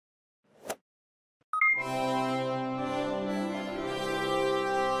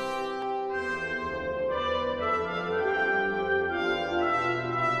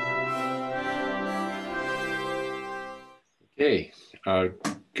Hey,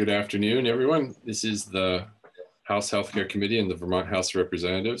 good afternoon, everyone. This is the House Healthcare Committee and the Vermont House of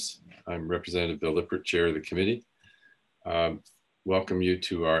Representatives. I'm Representative Bill Lippert, Chair of the committee. Welcome you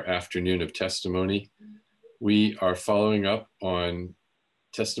to our afternoon of testimony. We are following up on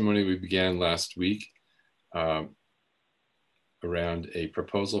testimony we began last week around a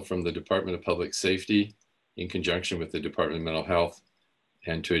proposal from the Department of Public Safety in conjunction with the Department of Mental Health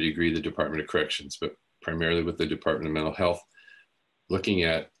and to a degree the Department of Corrections, but primarily with the Department of Mental Health, looking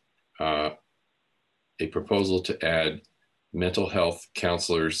at a proposal to add mental health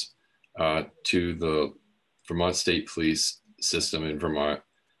counselors to the Vermont State Police system in Vermont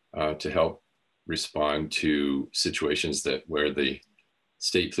to help respond to situations where the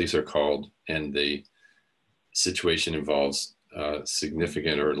state police are called and the situation involves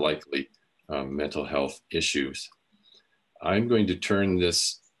significant or likely mental health issues. I'm going to turn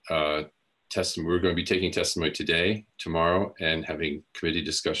this we're going to be taking testimony today, tomorrow, and having committee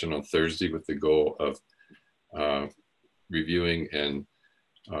discussion on Thursday with the goal of reviewing and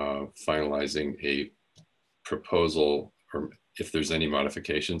finalizing a proposal, or if there's any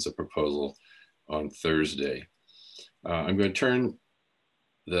modifications, a proposal on Thursday. I'm going to turn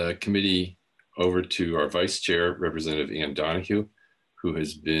the committee over to our Vice Chair, Representative Ann Donahue, who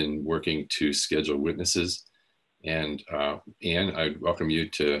has been working to schedule witnesses. And Ann, I welcome you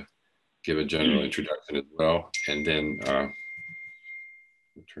to give a general introduction as well. And then I'll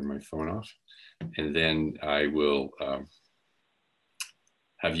turn my phone off. And then I will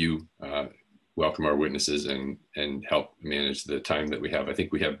have you welcome our witnesses and help manage the time that we have. I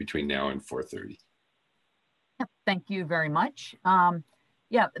think we have between now and 4:30. Yep, thank you very much.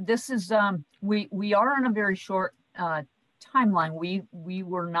 Yeah, this is, we are on a very short timeline. We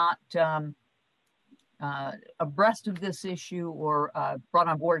were not abreast of this issue or brought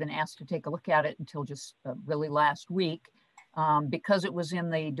on board and asked to take a look at it until just really last week because it was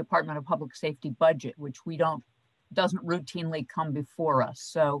in the Department of Public Safety budget, which doesn't routinely come before us.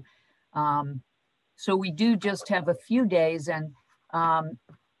 So, so we do just have a few days, and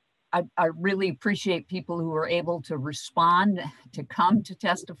I really appreciate people who are able to respond, to come to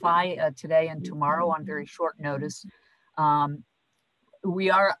testify today and tomorrow on very short notice.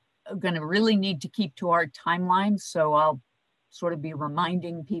 We are going to really need to keep to our timeline, so I'll sort of be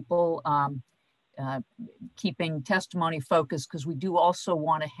reminding people, keeping testimony focused, because we do also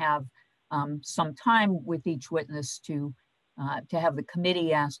want to have some time with each witness to have the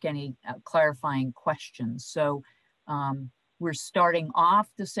committee ask any clarifying questions. So we're starting off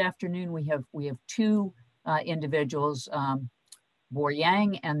this afternoon. We have two individuals, Bor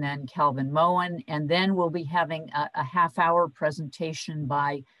Yang and then Calvin Moen, and then we'll be having a half-hour presentation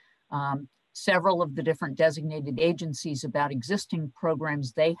by several of the different designated agencies about existing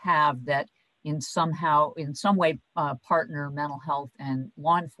programs they have that in some way partner mental health and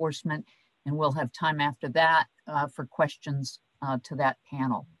law enforcement, and we'll have time after that for questions to that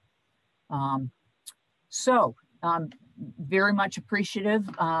panel. Very much appreciative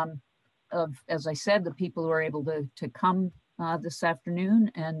of, as I said, the people who are able to come this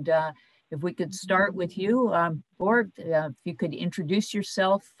afternoon. And if we could start with you, Bor, if you could introduce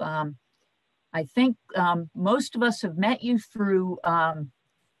yourself. I think most of us have met you through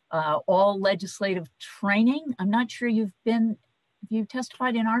all legislative training. I'm not sure have you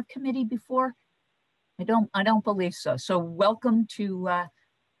testified in our committee before? I don't believe so. So welcome to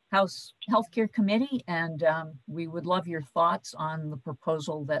House Healthcare Committee, and we would love your thoughts on the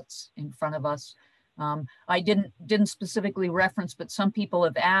proposal that's in front of us. I didn't specifically reference, but some people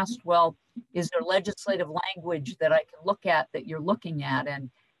have asked, well, is there legislative language that I can look at that you're looking at? And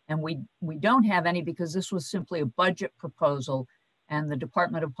we don't have any, because this was simply a budget proposal, and the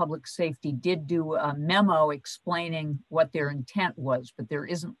Department of Public Safety did do a memo explaining what their intent was, but there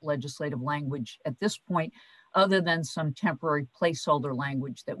isn't legislative language at this point other than some temporary placeholder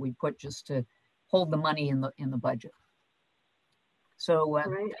language that we put just to hold the money in the budget. So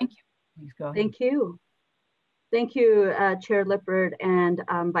right. Thank you. Please go ahead. Thank you. Thank you, Chair Lippert and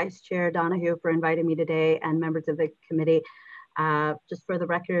Vice Chair Donahue for inviting me today, and members of the committee. Just for the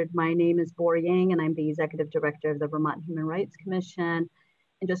record, my name is Bor Yang, and I'm the Executive Director of the Vermont Human Rights Commission.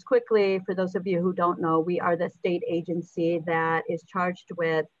 And just quickly, for those of you who don't know, we are the state agency that is charged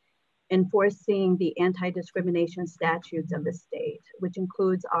with enforcing the anti-discrimination statutes of the state, which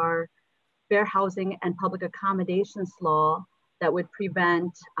includes our fair housing and public accommodations law that would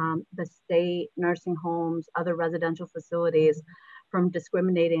prevent the state, nursing homes, other residential facilities from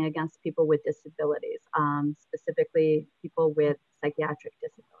discriminating against people with disabilities, specifically people with psychiatric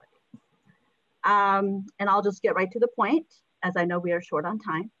disabilities. And I'll just get right to the point, as I know we are short on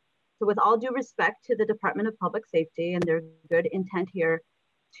time. So with all due respect to the Department of Public Safety and their good intent here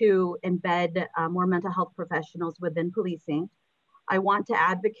to embed more mental health professionals within policing, I want to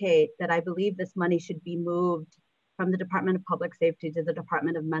advocate that I believe this money should be moved from the Department of Public Safety to the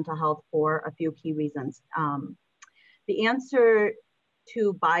Department of Mental Health for a few key reasons. The answer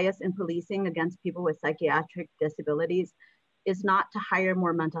to bias in policing against people with psychiatric disabilities is not to hire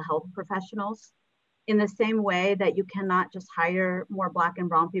more mental health professionals, in the same way that you cannot just hire more Black and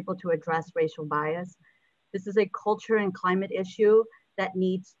brown people to address racial bias. This is a culture and climate issue that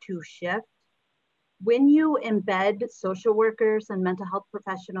needs to shift. When you embed social workers and mental health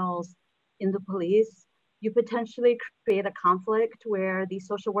professionals in the police, you potentially create a conflict where these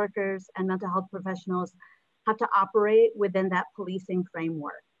social workers and mental health professionals have to operate within that policing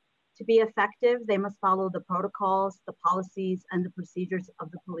framework. To be effective, they must follow the protocols, the policies, and the procedures of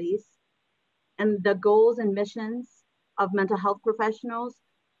the police. And the goals and missions of mental health professionals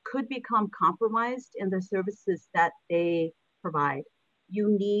could become compromised in the services that they provide.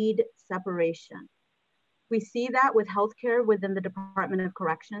 You need separation. We see that with healthcare within the Department of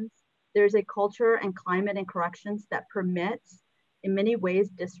Corrections. There's a culture and climate in corrections that permits, in many ways,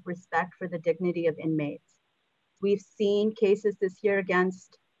 disrespect for the dignity of inmates. We've seen cases this year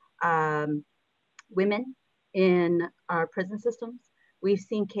against women in our prison systems. We've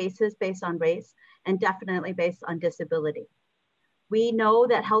seen cases based on race and definitely based on disability. We know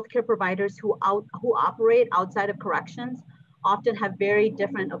that healthcare providers who operate outside of corrections often have very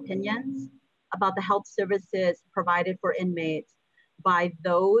different opinions about the health services provided for inmates by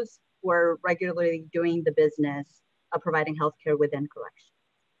those who are regularly doing the business of providing healthcare within corrections.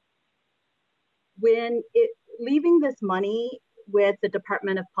 Leaving this money with the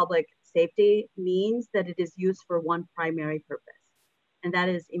Department of Public Safety means that it is used for one primary purpose, and that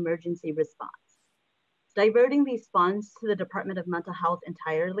is emergency response. Diverting these funds to the Department of Mental Health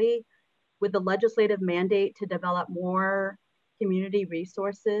entirely with the legislative mandate to develop more community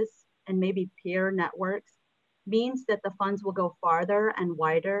resources and maybe peer networks means that the funds will go farther and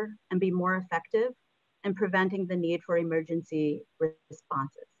wider and be more effective in preventing the need for emergency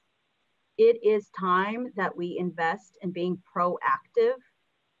responses. It is time that we invest in being proactive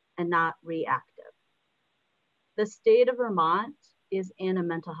and not reactive. The state of Vermont is in a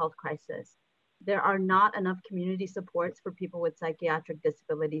mental health crisis. There are not enough community supports for people with psychiatric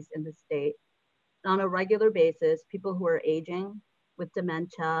disabilities in the state. On a regular basis, people who are aging with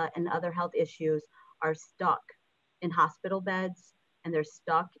dementia and other health issues are stuck in hospital beds, and they're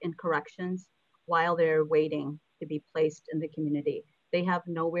stuck in corrections while they're waiting to be placed in the community. They have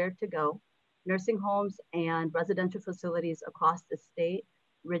nowhere to go. Nursing homes and residential facilities across the state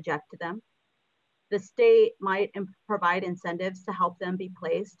reject them. The state might provide incentives to help them be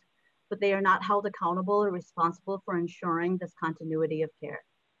placed, but they are not held accountable or responsible for ensuring this continuity of care.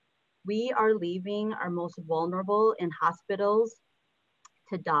 We are leaving our most vulnerable in hospitals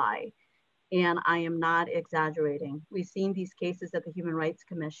to die, and I am not exaggerating. We've seen these cases at the Human Rights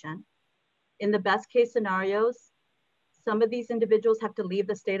Commission. In the best case scenarios, some of these individuals have to leave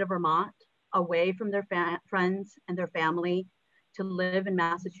the state of Vermont away from their friends and their family to live in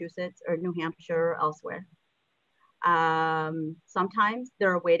Massachusetts or New Hampshire or elsewhere. Sometimes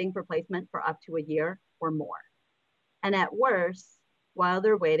they're waiting for placement for up to a year or more. And at worst, while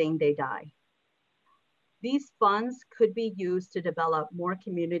they're waiting, they die. These funds could be used to develop more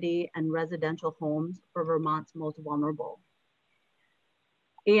community and residential homes for Vermont's most vulnerable.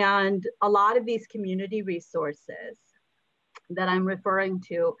 And a lot of these community resources that I'm referring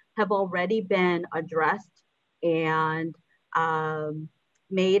to have already been addressed and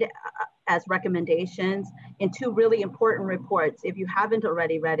made as recommendations in two really important reports. If you haven't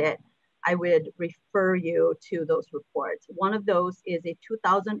already read it, I would refer you to those reports. One of those is a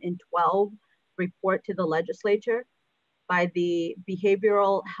 2012 report to the legislature by the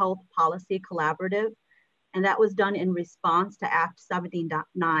Behavioral Health Policy Collaborative. And that was done in response to Act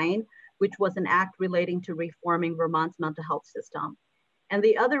 79, which was an act relating to reforming Vermont's mental health system. And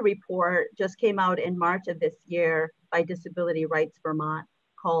the other report just came out in March of this year by Disability Rights Vermont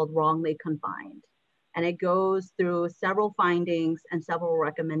called Wrongly Confined. And it goes through several findings and several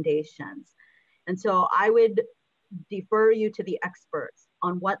recommendations. And so I would defer you to the experts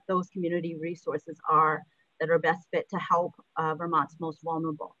on what those community resources are that are best fit to help Vermont's most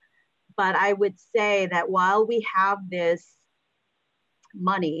vulnerable. But I would say that while we have this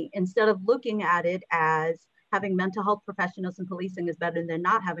money, instead of looking at it as having mental health professionals in policing is better than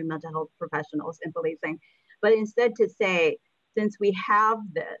not having mental health professionals in policing, but instead to say, since we have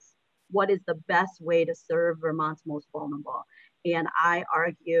this, what is the best way to serve Vermont's most vulnerable? And I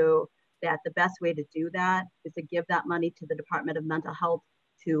argue that the best way to do that is to give that money to the Department of Mental Health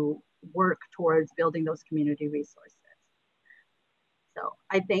to work towards building those community resources. So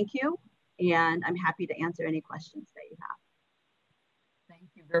I thank you, and I'm happy to answer any questions that you have. Thank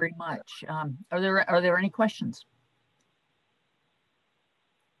you very much. Are there any questions?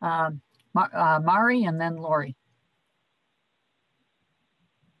 Mari and then Lori.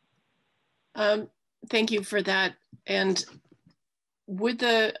 Thank you for that. And would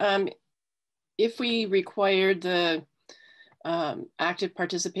the, if we required the active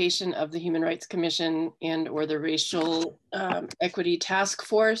participation of the Human Rights Commission and or the Racial Equity Task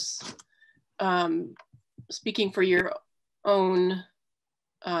Force, speaking for your own,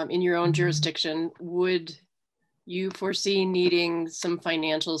 in your own jurisdiction, would you foresee needing some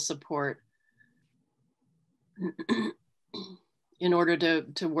financial support in order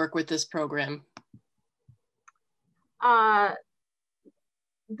to work with this program? As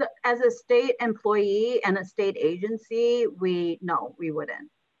a state employee and a state agency, no, we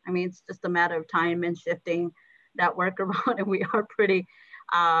wouldn't. I mean, it's just a matter of time and shifting that work around, and we are pretty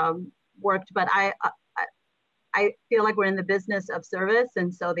worked, but I feel like we're in the business of service,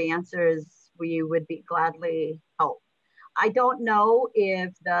 and so the answer is we would be gladly help. I don't know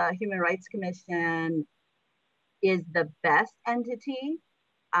if the Human Rights Commission is the best entity.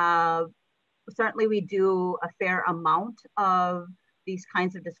 Certainly we do a fair amount of these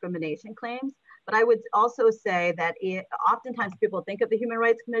kinds of discrimination claims, but I would also say that oftentimes people think of the Human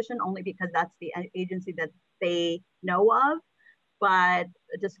Rights Commission only because that's the agency that they know of, but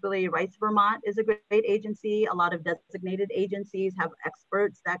Disability Rights Vermont is a great agency. A lot of designated agencies have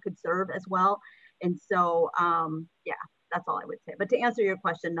experts that could serve as well. And so, yeah, that's all I would say. But to answer your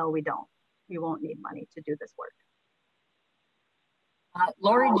question, no, we don't. We won't need money to do this work.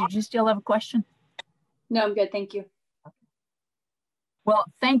 Lori, did you still have a question? No, I'm good, thank you. Okay. Well,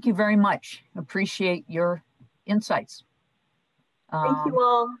 thank you very much. Appreciate your insights. Thank you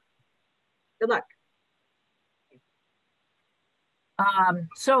all. Good luck.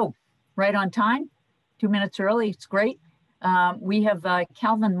 So right on time, 2 minutes early, it's great. We have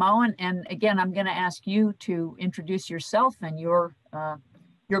Calvin Moen, and again, I'm going to ask you to introduce yourself and your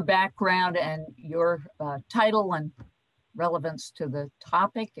background and your title and relevance to the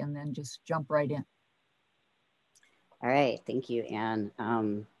topic, and then just jump right in. All right, thank you, Anne.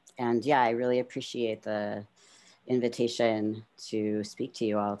 And yeah, I really appreciate the invitation to speak to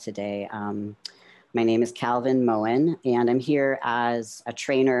you all today. My name is Calvin Moen, and I'm here as a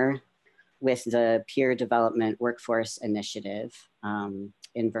trainer with the Peer Development Workforce Initiative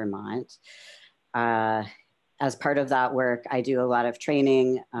in Vermont. As part of that work, I do a lot of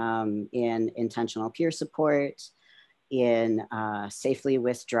training in intentional peer support, in safely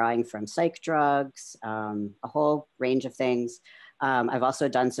withdrawing from psych drugs, a whole range of things. I've also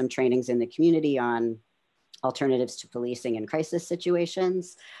done some trainings in the community on alternatives to policing in crisis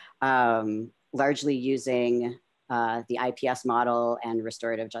situations, largely using the IPS model and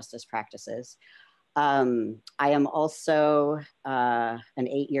restorative justice practices. I am also an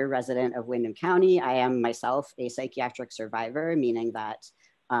 8-year resident of Windham County. I am myself a psychiatric survivor, meaning that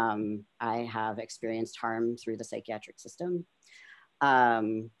I have experienced harm through the psychiatric system.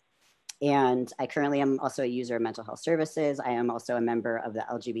 And I currently am also a user of mental health services. I am also a member of the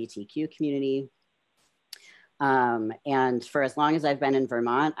LGBTQ community. And for as long as I've been in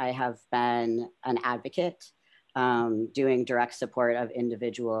Vermont, I have been an advocate doing direct support of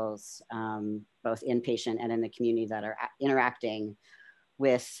individuals, both inpatient and in the community, that are interacting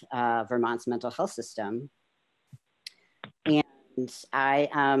with Vermont's mental health system. And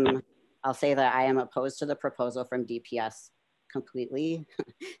I'll say that I am opposed to the proposal from DPS completely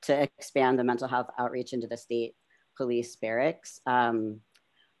to expand the mental health outreach into the state police barracks. I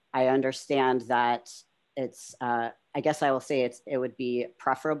understand that it's, I guess I will say it would be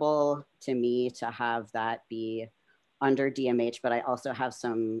preferable to me to have that be under DMH, but I also have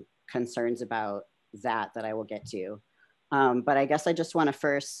some concerns about that I will get to. But I guess I just want to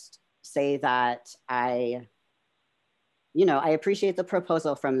first say that I appreciate the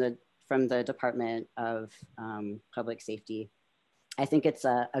proposal from the Department of Public Safety. I think it's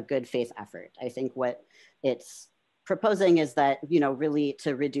a good faith effort. I think what it's proposing is that, really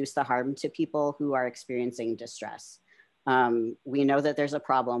to reduce the harm to people who are experiencing distress. We know that there's a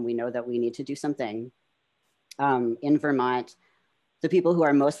problem. We know that we need to do something. In Vermont, the people who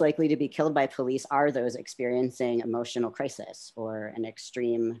are most likely to be killed by police are those experiencing emotional crisis or an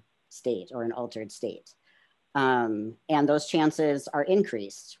extreme state or an altered state. And those chances are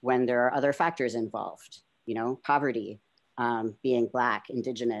increased when there are other factors involved, poverty, being Black,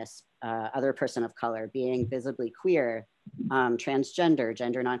 Indigenous, other person of color, being visibly queer, transgender,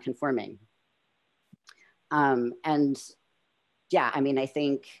 gender nonconforming. And yeah, I mean, I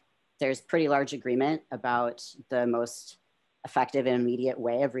think there's pretty large agreement about the most effective and immediate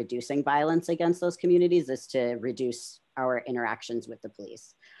way of reducing violence against those communities is to reduce our interactions with the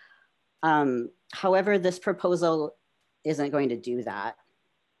police. However, this proposal isn't going to do that.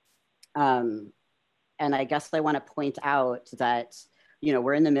 And I guess I want to point out that, you know,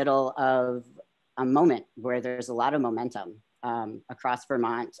 we're in the middle of a moment where there's a lot of momentum across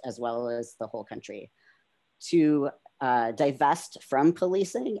Vermont as well as the whole country to divest from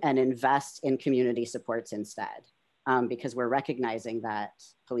policing and invest in community supports instead. Because we're recognizing that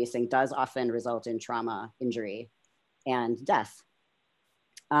policing does often result in trauma, injury, and death.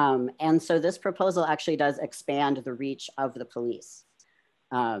 And so this proposal actually does expand the reach of the police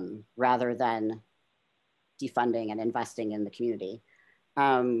rather than defunding and investing in the community.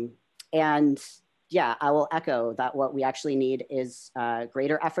 And yeah, I will echo that what we actually need is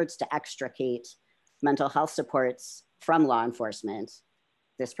greater efforts to extricate mental health supports from law enforcement.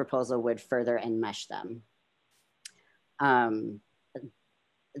 This proposal would further enmesh them.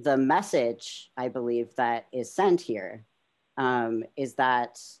 The message, I believe, that is sent here is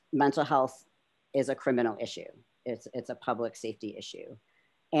that mental health is a criminal issue. It's a public safety issue.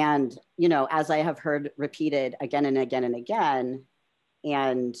 And, you know, as I have heard repeated again and again and again,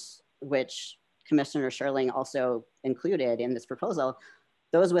 and which Commissioner Sherling also included in this proposal,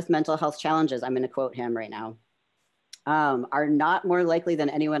 those with mental health challenges, I'm going to quote him right now, are not more likely than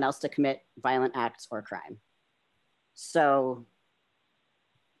anyone else to commit violent acts or crime. So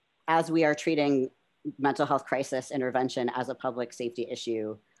as we are treating mental health crisis intervention as a public safety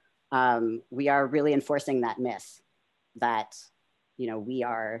issue, we are really enforcing that myth that, you know, we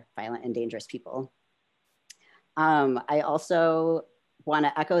are violent and dangerous people. I also want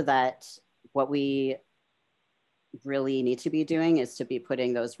to echo that what we really need to be doing is to be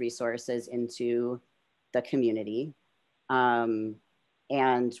putting those resources into the community and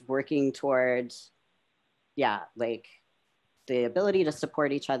working towards, yeah, like the ability to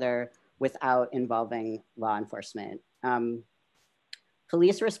support each other without involving law enforcement.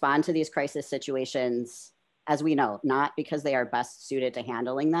 Police respond to these crisis situations, as we know, not because they are best suited to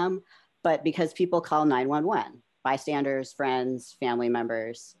handling them, but because people call 911, bystanders, friends, family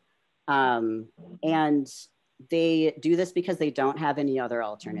members. And they do this because they don't have any other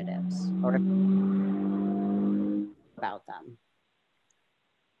alternatives or about them.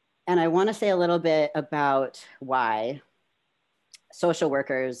 And I want to say a little bit about why social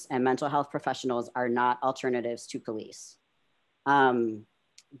workers and mental health professionals are not alternatives to police.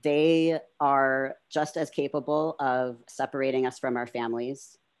 They are just as capable of separating us from our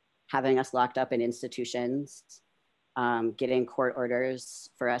families, having us locked up in institutions, getting court orders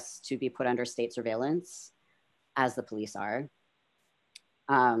for us to be put under state surveillance as the police are.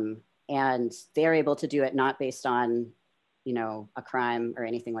 And they're able to do it not based on, you know, a crime or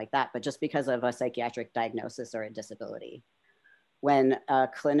anything like that, but just because of a psychiatric diagnosis or a disability. When a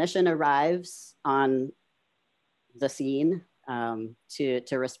clinician arrives on the scene to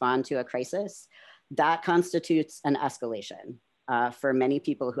respond to a crisis, that constitutes an escalation for many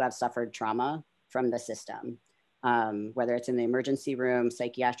people who have suffered trauma from the system, whether it's in the emergency room,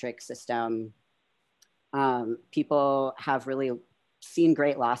 psychiatric system. People have really seen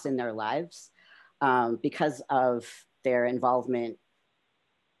great loss in their lives because of their involvement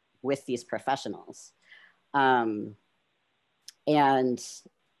with these professionals. And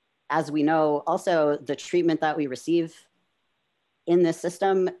as we know, also the treatment that we receive in this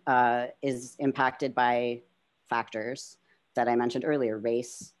system is impacted by factors that I mentioned earlier,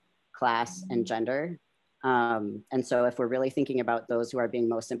 race, class, and gender. And so if we're really thinking about those who are being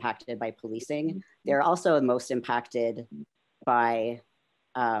most impacted by policing, they're also most impacted by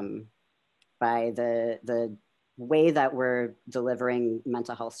the way that we're delivering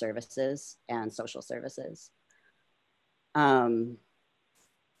mental health services and social services.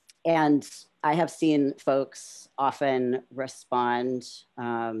 And I have seen folks often respond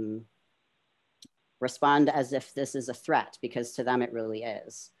as if this is a threat, because to them it really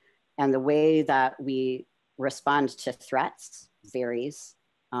is. And the way that we respond to threats varies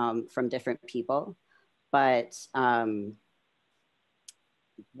from different people. But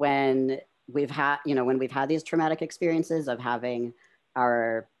when we've had these traumatic experiences of having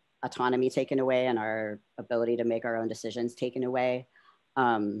our autonomy taken away and our ability to make our own decisions taken away,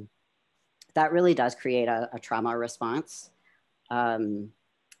 that really does create a trauma response that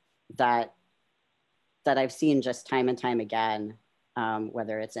I've seen just time and time again,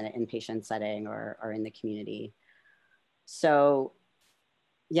 whether it's in an inpatient setting or in the community. So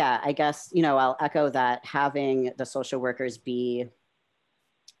yeah, I guess, you know, I'll echo that having the social workers be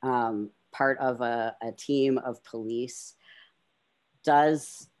part of a team of police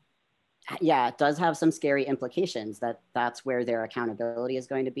does yeah, it does have some scary implications that that's where their accountability is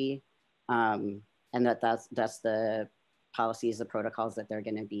going to be. And that's the policies, the protocols that they're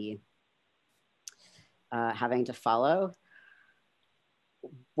going to be having to follow.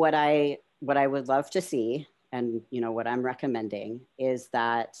 What I would love to see, and what I'm recommending, is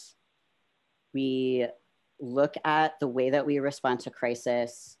that we look at the way that we respond to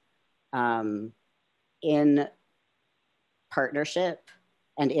crisis in partnership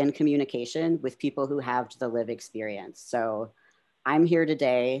and in communication with people who have the lived experience. So I'm here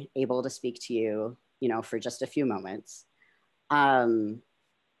today, able to speak to you, for just a few moments. And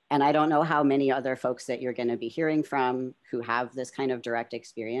I don't know how many other folks that you're going to be hearing from who have this kind of direct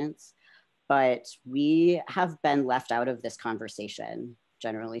experience, but we have been left out of this conversation,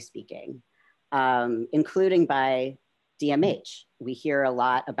 generally speaking, including by DMH. We hear a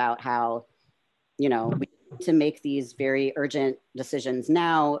lot about how, we need to make these very urgent decisions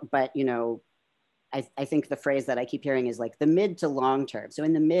now, but, I think the phrase that I keep hearing is like the mid to long term. So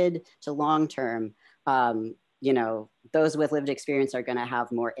in the mid to long term, those with lived experience are going to have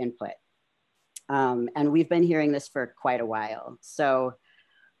more input. And we've been hearing this for quite a while. So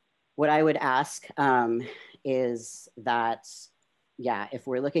what I would ask is that, yeah, if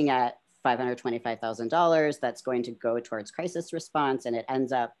we're looking at $525,000 that's going to go towards crisis response and it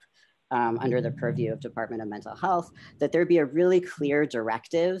ends up under the purview of Department of Mental Health, that there be a really clear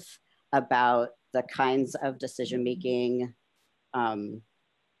directive about the kinds of decision-making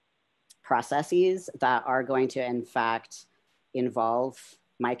processes that are going to, in fact, involve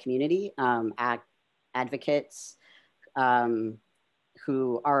my community, advocates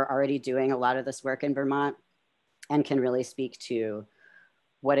who are already doing a lot of this work in Vermont and can really speak to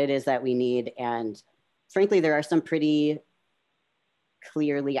what it is that we need. And frankly, there are some pretty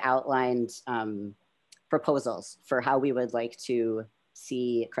clearly outlined proposals for how we would like to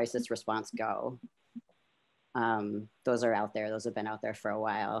see crisis response go. Those are out there. Those have been out there for a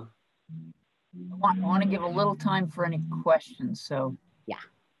while. I want to give a little time for any questions. So yeah,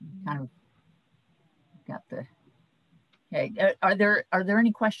 kind of got the, okay. Are there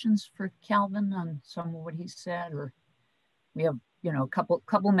any questions for Calvin on some of what he said, or we have, a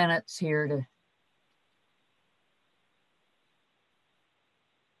couple minutes here to.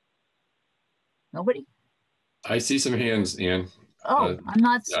 Nobody? I see some hands, Ann. Oh, I'm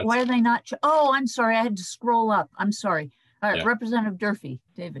not, why are they not? Oh, I'm sorry. I had to scroll up. I'm sorry. All right, yeah. Representative Durfee,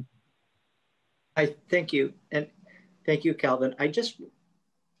 David. Hi, thank you. And thank you, Calvin. I just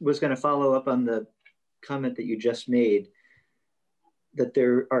was going to follow up on the comment that you just made, that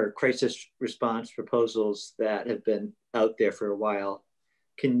there are crisis response proposals that have been out there for a while.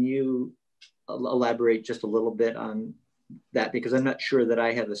 Can you elaborate just a little bit on that? Because I'm not sure that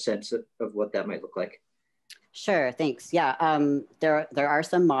I have a sense of what that might look like. Sure, thanks. Yeah, there are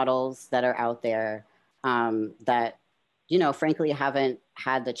some models that are out there that, frankly, haven't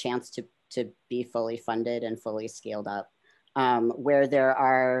had the chance to be fully funded and fully scaled up, where there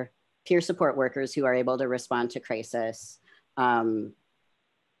are peer support workers who are able to respond to crisis,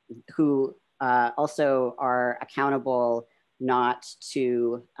 who also are accountable not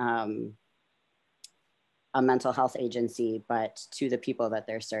to a mental health agency, but to the people that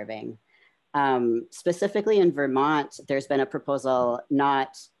they're serving. Specifically in Vermont, there's been a proposal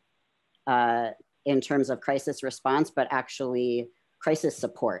not in terms of crisis response, but actually crisis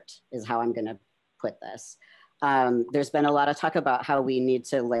support is how I'm gonna put this. There's been a lot of talk about how we need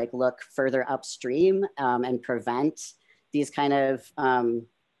to look further upstream and prevent these kind of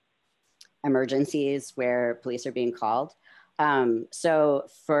emergencies where police are being called. So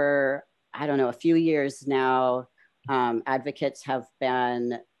for, I don't know, a few years now, advocates have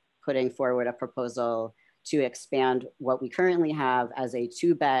been putting forward a proposal to expand what we currently have as a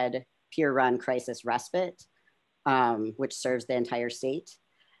 2-bed peer-run crisis respite, which serves the entire state,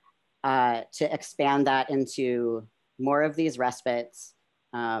 to expand that into more of these respites,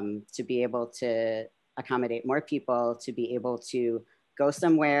 to be able to accommodate more people, to be able to go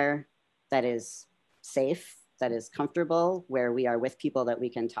somewhere that is safe, that is comfortable, where we are with people that we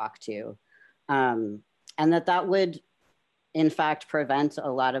can talk to. And that would, in fact, prevent a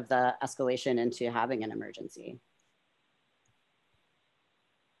lot of the escalation into having an emergency.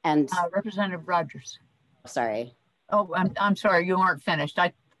 And Representative Rogers. Sorry. Oh, I'm sorry, you weren't finished.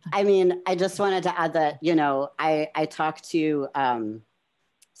 I mean, I just wanted to add that, I talk to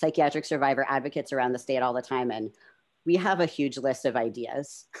psychiatric survivor advocates around the state all the time, and we have a huge list of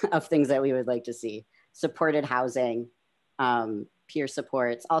ideas of things that we would like to see. Supported housing, peer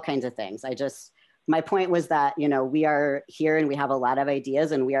supports, all kinds of things. My point was that, we are here and we have a lot of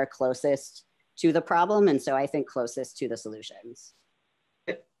ideas and we are closest to the problem. And so I think closest to the solutions.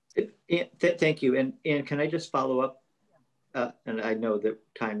 Thank you. And can I just follow up? And I know that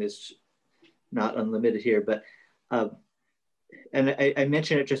time is not unlimited here, but and I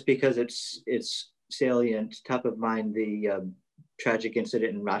mention it just because it's salient, top of mind, the tragic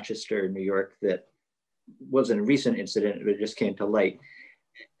incident in Rochester, New York, that wasn't a recent incident, but it just came to light.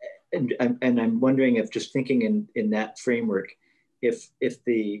 And I'm wondering if, just thinking in that framework, if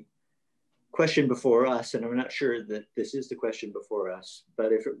the question before us, and I'm not sure that this is the question before us,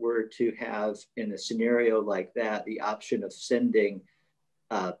 but if it were to have, in a scenario like that, the option of sending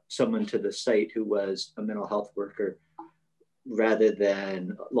someone to the site who was a mental health worker rather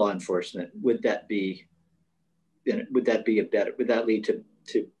than law enforcement, would that lead to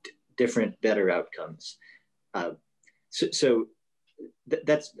different, better outcomes? So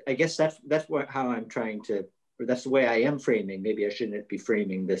that's, I guess that's how I'm trying to, or that's the way I am framing. Maybe I shouldn't be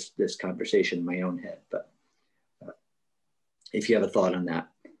framing this conversation in my own head, but if you have a thought on that.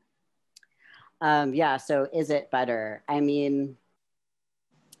 Yeah, so is it better? I mean,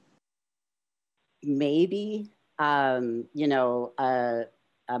 maybe, you know, a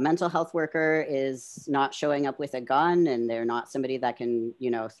mental health worker is not showing up with a gun and they're not somebody that can,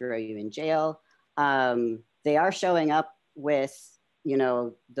 you know, throw you in jail. They are showing up with, you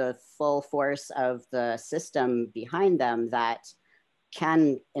know, the full force of the system behind them that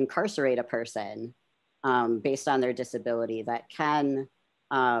can incarcerate a person based on their disability, that can,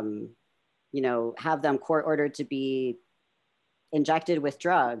 you know, have them court ordered to be injected with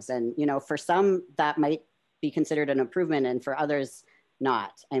drugs. And, you know, for some that might be considered an improvement, and for others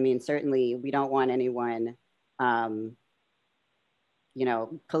not. I mean, certainly we don't want anyone, you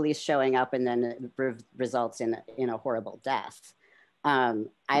know, police showing up and then it results in a horrible death.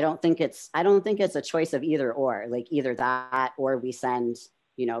 I don't think it's a choice of either or, like either that or we send,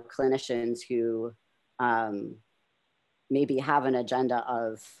 you know, clinicians who maybe have an agenda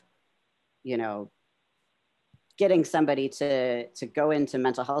of, you know, getting somebody to go into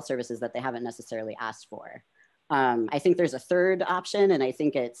mental health services that they haven't necessarily asked for. I think there's a third option, and I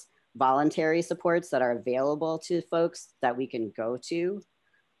think it's voluntary supports that are available to folks that we can go to,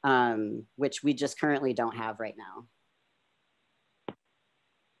 which we just currently don't have right now.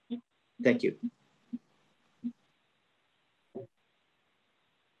 Thank you. I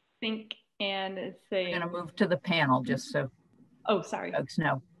think Anne is saying. We're going to move to the panel just so. Oh, sorry. Folks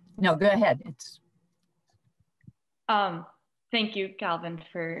know. No, go ahead. It's. Thank you, Calvin,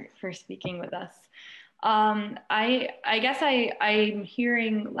 for speaking with us. I guess I'm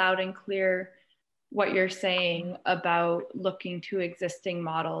hearing loud and clear what you're saying about looking to existing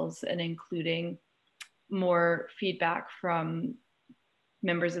models and including more feedback from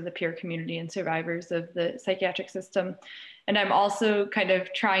members of the peer community and survivors of the psychiatric system. And I'm also kind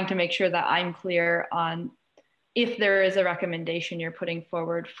of trying to make sure that I'm clear on if there is a recommendation you're putting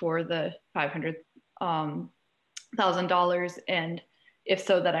forward for the $500,000, and if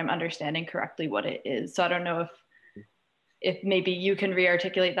so, that I'm understanding correctly what it is. So I don't know if maybe you can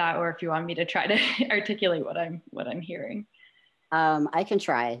re-articulate that, or if you want me to try to articulate what I'm hearing. I can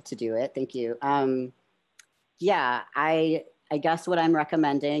try to do it. Thank you. Yeah, I guess what I'm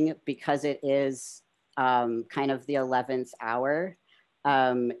recommending, because it is kind of the 11th hour,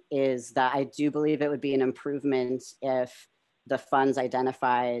 is that I do believe it would be an improvement if the funds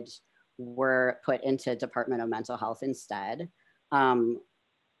identified were put into Department of Mental Health instead.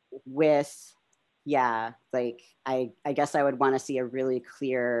 Yeah, like I guess I would want to see a really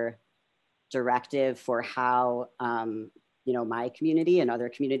clear directive for how, you know, my community and other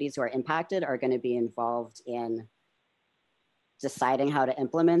communities who are impacted are going to be involved in deciding how to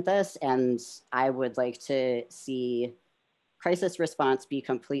implement this. And I would like to see crisis response be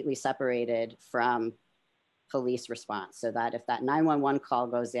completely separated from police response, so that if that 911 call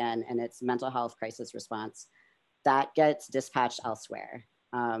goes in and it's mental health crisis response, that gets dispatched elsewhere.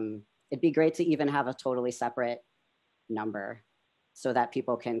 It'd be great to even have a totally separate number so that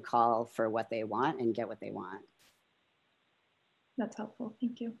people can call for what they want and get what they want. That's helpful.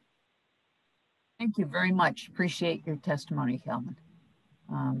 Thank you. Thank you very much. Appreciate your testimony, Calvin.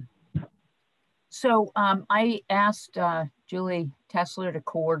 I asked Julie Tessler to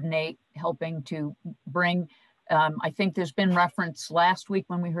coordinate helping to bring, I think there's been reference last week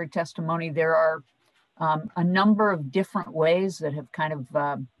when we heard testimony, there are a number of different ways that have kind of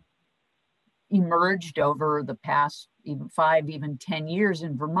emerged over the past even 5, even 10 years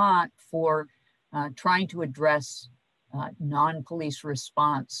in Vermont for trying to address non-police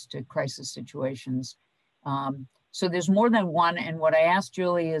response to crisis situations. So there's more than one. And what I asked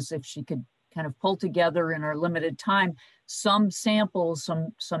Julie is if she could kind of pull together in our limited time some samples,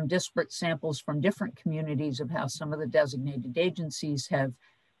 some disparate samples from different communities of how some of the designated agencies have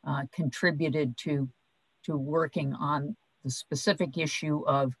contributed to working on the specific issue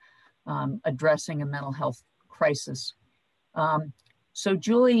of addressing a mental health crisis. So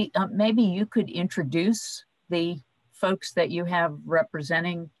Julie, maybe you could introduce the folks that you have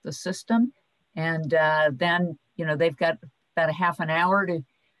representing the system, and then, you know, they've got about a half an hour to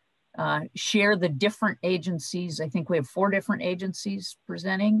share the different agencies. I think we have 4 different agencies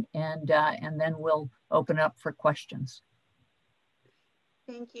presenting, and then we'll open up for questions.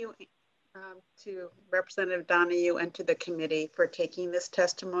 Thank you to Representative Donahue and to the committee for taking this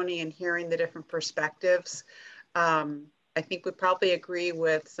testimony and hearing the different perspectives. I think we probably agree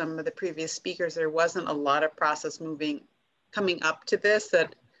with some of the previous speakers. There wasn't a lot of process coming up to this,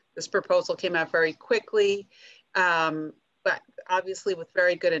 that this proposal came out very quickly, but obviously with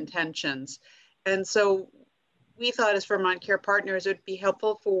very good intentions. And so we thought as Vermont Care Partners, it would be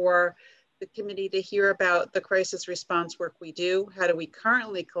helpful for the committee to hear about the crisis response work we do. How do we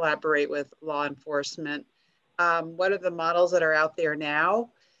currently collaborate with law enforcement? What are the models that are out there now?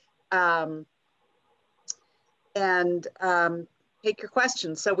 And take your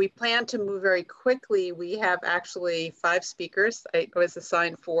questions. So we plan to move very quickly. We have actually 5 speakers. I was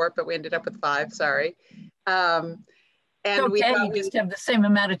assigned 4, but we ended up with 5, sorry. And okay, you just have the same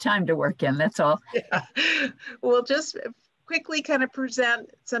amount of time to work in, that's all. Yeah. We'll just quickly kind of present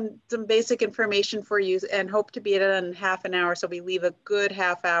some basic information for you and hope to be done in half an hour, so we leave a good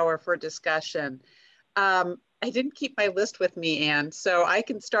half hour for discussion. I didn't keep my list with me, Anne, so I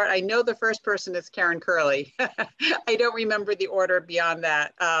can start. I know the first person is Karen Curley. I don't remember the order beyond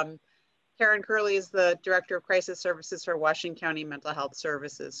that. Karen Curley is the Director of Crisis Services for Washington County Mental Health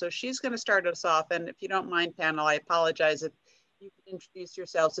Services. So she's going to start us off. And if you don't mind, panel, I apologize if you could introduce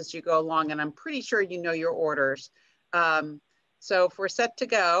yourselves as you go along. And I'm pretty sure you know your orders. So if we're set to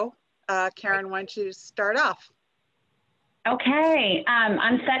go, Karen, why don't you start off? Okay,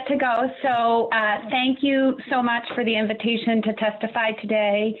 I'm set to go. So thank you so much for the invitation to testify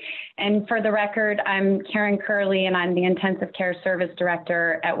today. And for the record, I'm Karen Curley, and I'm the Intensive Care Service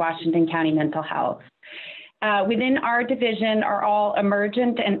Director at Washington County Mental Health. Within our division are all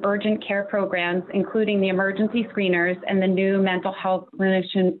emergent and urgent care programs, including the emergency screeners and the new mental health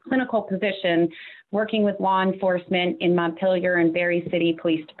clinical position working with law enforcement in Montpelier and Berry City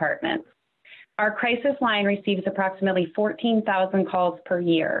Police Departments. Our crisis line receives approximately 14,000 calls per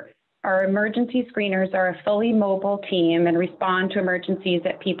year. Our emergency screeners are a fully mobile team and respond to emergencies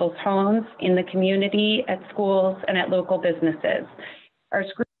at people's homes, in the community, at schools, and at local businesses. Our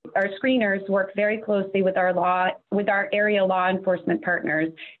screeners work very closely with our area law enforcement partners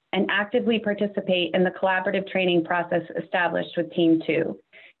and actively participate in the collaborative training process established with Team 2.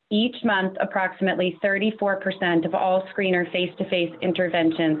 Each month, approximately 34% of all screener face-to-face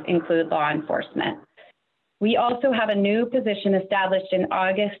interventions include law enforcement. We also have a new position established in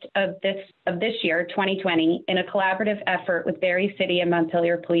August of this year, 2020, in a collaborative effort with Berry City and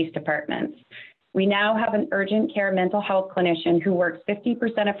Montpelier Police Departments. We now have an urgent care mental health clinician who works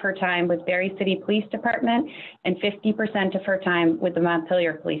 50% of her time with Berry City Police Department and 50% of her time with the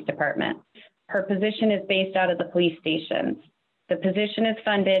Montpelier Police Department. Her position is based out of the police stations. The position is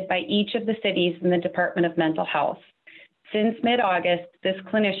funded by each of the cities in the Department of Mental Health. Since mid-August, this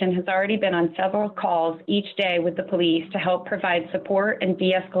clinician has already been on several calls each day with the police to help provide support and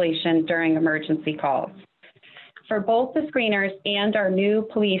de-escalation during emergency calls. For both the screeners and our new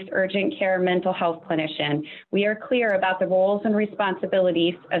police urgent care mental health clinician, we are clear about the roles and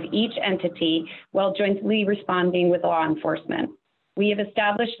responsibilities of each entity while jointly responding with law enforcement. We have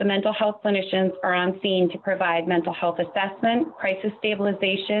established the mental health clinicians are on scene to provide mental health assessment, crisis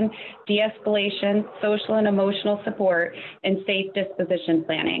stabilization, de-escalation, social and emotional support, and safe disposition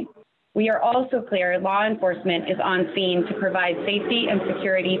planning. We are also clear law enforcement is on scene to provide safety and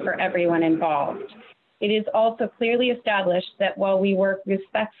security for everyone involved. It is also clearly established that while we work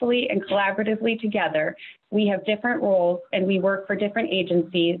respectfully and collaboratively together, we have different roles and we work for different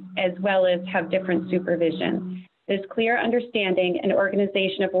agencies as well as have different supervision. This clear understanding and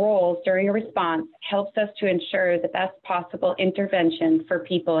organization of roles during a response helps us to ensure the best possible intervention for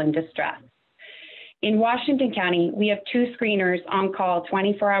people in distress. In Washington County, we have 2 screeners on call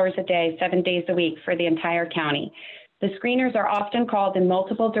 24 hours a day, 7 days a week for the entire county. The screeners are often called in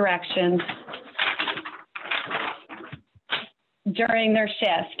multiple directions during their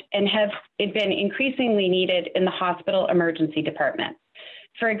shift and have been increasingly needed in the hospital emergency department.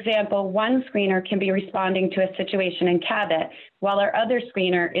 For example, one screener can be responding to a situation in Cabot, while our other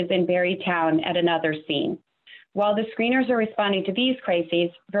screener is in Berrytown at another scene. While the screeners are responding to these crises,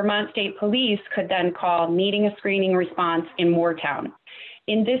 Vermont State Police could then call needing a screening response in Moortown.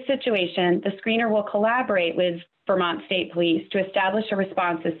 In this situation, the screener will collaborate with Vermont State Police to establish a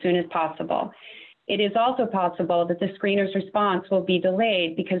response as soon as possible. It is also possible that the screener's response will be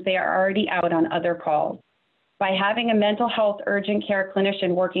delayed because they are already out on other calls. By having a mental health urgent care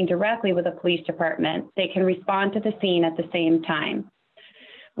clinician working directly with a police department, they can respond to the scene at the same time.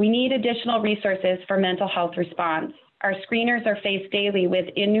 We need additional resources for mental health response. Our screeners are faced daily with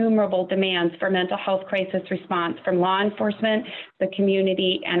innumerable demands for mental health crisis response from law enforcement, the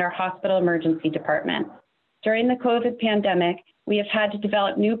community, and our hospital emergency department. During the COVID pandemic, we have had to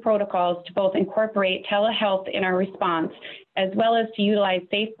develop new protocols to both incorporate telehealth in our response, as well as to utilize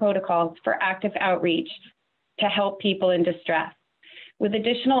safe protocols for active outreach to help people in distress. With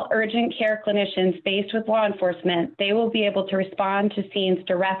additional urgent care clinicians based with law enforcement, they will be able to respond to scenes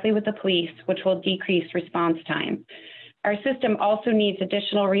directly with the police, which will decrease response time. Our system also needs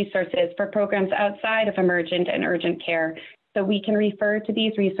additional resources for programs outside of emergent and urgent care, so we can refer to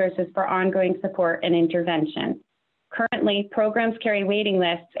these resources for ongoing support and intervention. Currently, programs carry waiting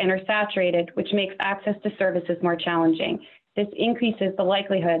lists and are saturated, which makes access to services more challenging. This increases the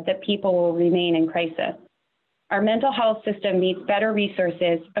likelihood that people will remain in crisis. Our mental health system needs better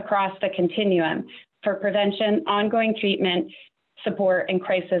resources across the continuum for prevention, ongoing treatment, support, and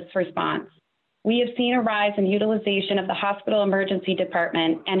crisis response. We have seen a rise in utilization of the hospital emergency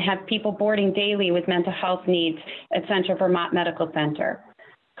department and have people boarding daily with mental health needs at Central Vermont Medical Center.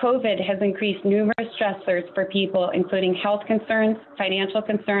 COVID has increased numerous stressors for people, including health concerns, financial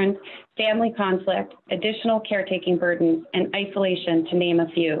concerns, family conflict, additional caretaking burdens, and isolation, to name a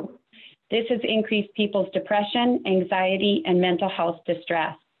few. This has increased people's depression, anxiety, and mental health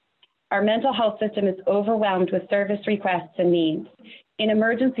distress. Our mental health system is overwhelmed with service requests and needs. In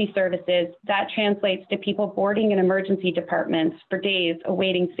emergency services, that translates to people boarding in emergency departments for days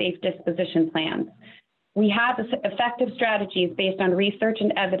awaiting safe disposition plans. We have effective strategies based on research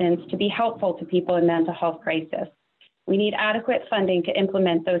and evidence to be helpful to people in mental health crisis. We need adequate funding to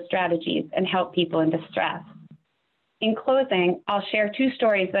implement those strategies and help people in distress. In closing, I'll share two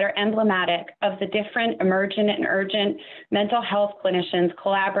stories that are emblematic of the different emergent and urgent mental health clinicians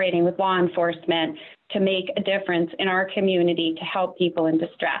collaborating with law enforcement to make a difference in our community to help people in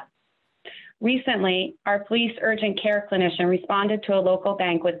distress. Recently, our police urgent care clinician responded to a local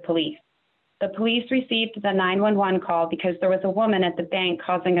bank with police. The police received the 911 call because there was a woman at the bank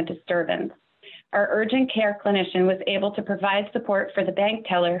causing a disturbance. Our urgent care clinician was able to provide support for the bank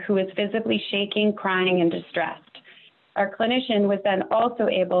teller who was visibly shaking, crying, and distressed. Our clinician was then also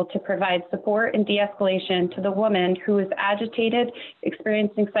able to provide support and de-escalation to the woman who was agitated,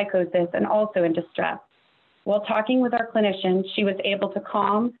 experiencing psychosis, and also in distress. While talking with our clinician, she was able to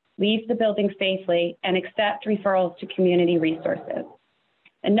calm, leave the building safely, and accept referrals to community resources.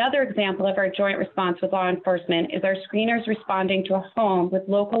 Another example of our joint response with law enforcement is our screeners responding to a home with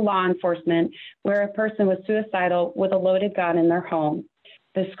local law enforcement where a person was suicidal with a loaded gun in their home.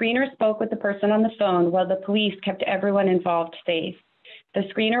 The screener spoke with the person on the phone while the police kept everyone involved safe. The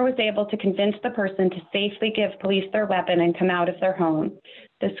screener was able to convince the person to safely give police their weapon and come out of their home.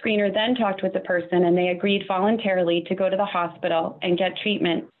 The screener then talked with the person and they agreed voluntarily to go to the hospital and get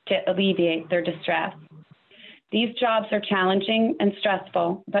treatment to alleviate their distress. These jobs are challenging and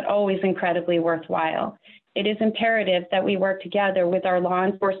stressful, but always incredibly worthwhile. It is imperative that we work together with our law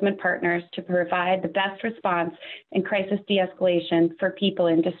enforcement partners to provide the best response and crisis de-escalation for people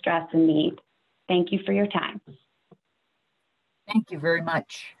in distress and need. Thank you for your time. Thank you very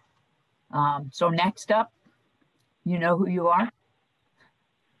much. So next up, you know who you are?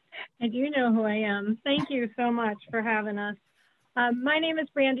 I do know who I am. Thank you so much for having us. My name is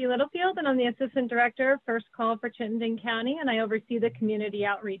Brandy Littlefield, and I'm the Assistant Director of First Call for Chittenden County, and I oversee the Community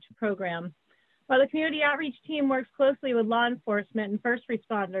Outreach Program. While the Community Outreach team works closely with law enforcement and first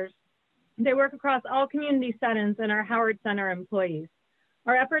responders, they work across all community settings and our Howard Center employees.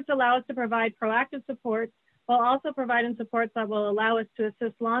 Our efforts allow us to provide proactive supports while also providing supports that will allow us to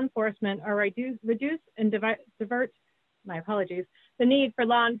assist law enforcement or reduce and divert, the need for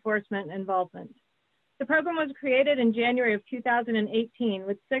law enforcement involvement. The program was created in January of 2018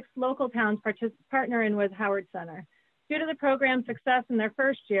 with 6 local towns partnering with Howard Center. Due to the program's success in their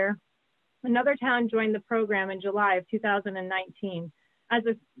first year, another town joined the program in July of 2019. As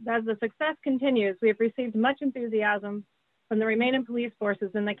the success continues, we have received much enthusiasm from the remaining police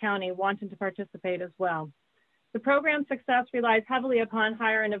forces in the county wanting to participate as well. The program's success relies heavily upon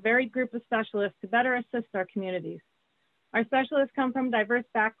hiring a varied group of specialists to better assist our communities. Our specialists come from diverse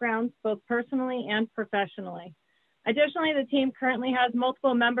backgrounds, both personally and professionally. Additionally, the team currently has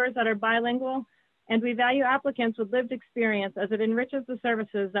multiple members that are bilingual, and we value applicants with lived experience as it enriches the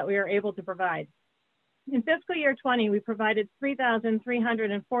services that we are able to provide. In fiscal year 20, we provided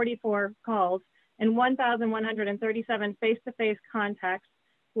 3,344 calls and 1,137 face-to-face contacts,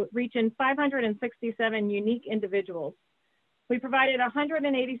 reaching 567 unique individuals. We provided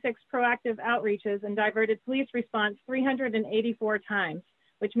 186 proactive outreaches and diverted police response 384 times,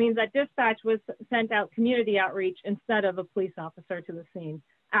 which means that dispatch was sent out community outreach instead of a police officer to the scene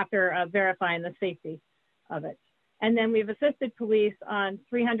after verifying the safety of it. And then we've assisted police on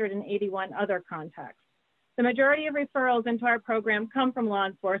 381 other contacts. The majority of referrals into our program come from law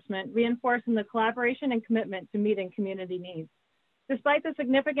enforcement, reinforcing the collaboration and commitment to meeting community needs. Despite the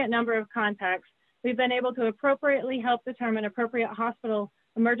significant number of contacts, we've been able to appropriately help determine appropriate hospital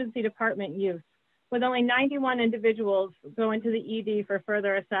emergency department use. With only 91 individuals going to the ED for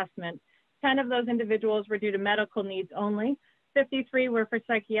further assessment, 10 of those individuals were due to medical needs only, 53 were for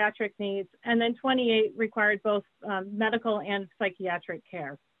psychiatric needs, and then 28 required both medical and psychiatric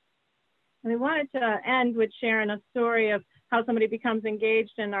care. And we wanted to end with sharing a story of how somebody becomes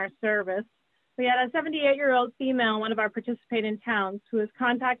engaged in our service. We had a 78-year-old female in one of our participating towns who was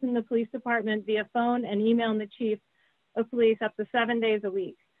contacting the police department via phone and emailing the chief of police up to 7 days a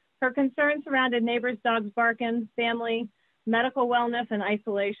week. Her concerns surrounded neighbors' dogs barking, family, medical wellness, and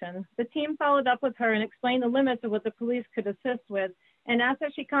isolation. The team followed up with her and explained the limits of what the police could assist with and asked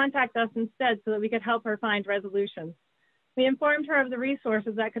that she contact us instead so that we could help her find resolutions. We informed her of the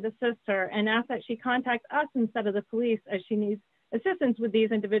resources that could assist her and asked that she contact us instead of the police as she needs assistance with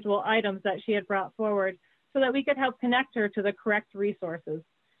these individual items that she had brought forward so that we could help connect her to the correct resources.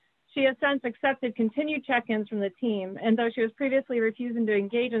 She has since accepted continued check-ins from the team, and though she was previously refusing to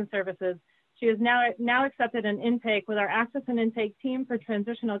engage in services, she has now accepted an intake with our access and intake team for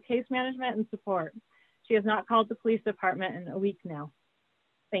transitional case management and support. She has not called the police department in a week now.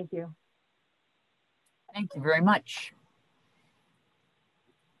 Thank you. Thank you very much.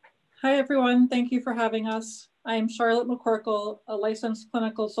 Hi, everyone. Thank you for having us. I am Charlotte McCorkle, a licensed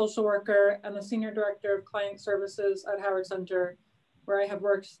clinical social worker and the Senior Director of Client Services at Howard Center, where I have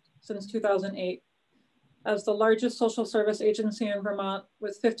worked since 2008. As the largest social service agency in Vermont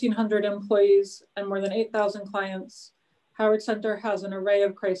with 1,500 employees and more than 8,000 clients, Howard Center has an array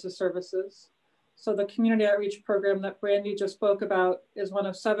of crisis services. So the community outreach program that Brandy just spoke about is one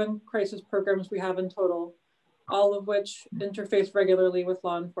of 7 crisis programs we have in total, all of which interface regularly with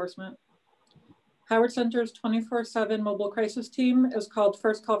law enforcement. Howard Center's 24/7 mobile crisis team is called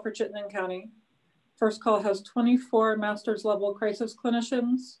First Call for Chittenden County. First Call has 24 master's level crisis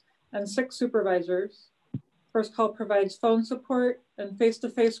clinicians and 6 supervisors. First Call provides phone support and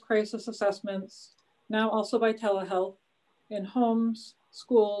face-to-face crisis assessments, now also by telehealth, in homes,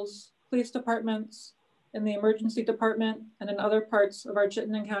 schools, police departments, in the emergency department, and in other parts of our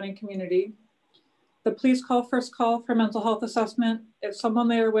Chittenden County community. The police call First Call for mental health assessment if someone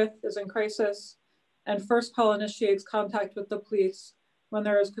they are with is in crisis, and First Call initiates contact with the police when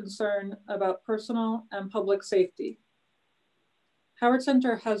there is concern about personal and public safety. Howard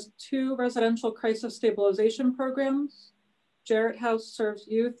Center has 2 residential crisis stabilization programs. Jarrett House serves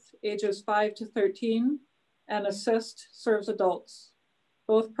youth ages 5 to 13, and Assist serves adults.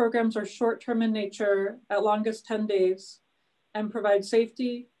 Both programs are short-term in nature, at longest 10 days, and provide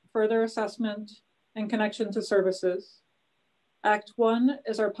safety, further assessment, and connection to services. Act 1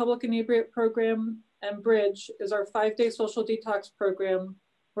 is our public inebriate program, and Bridge is our 5-day social detox program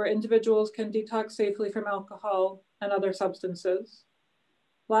where individuals can detox safely from alcohol and other substances.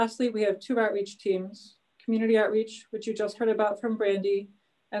 Lastly, we have 2 outreach teams, community outreach, which you just heard about from Brandy,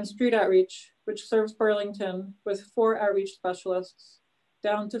 and street outreach, which serves Burlington with 4 outreach specialists,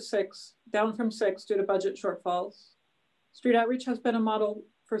 down from 6 due to budget shortfalls. Street outreach has been a model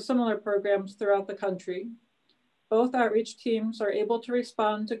for similar programs throughout the country. Both outreach teams are able to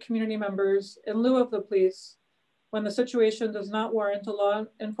respond to community members in lieu of the police when the situation does not warrant a law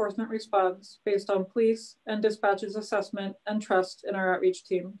enforcement response based on police and dispatch's assessment and trust in our outreach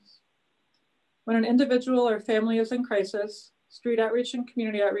teams. When an individual or family is in crisis, street outreach and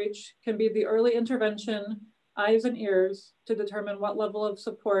community outreach can be the early intervention, eyes and ears to determine what level of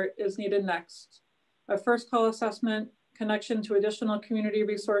support is needed next. A first call assessment, connection to additional community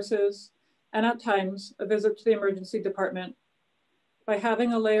resources, and at times, a visit to the emergency department. By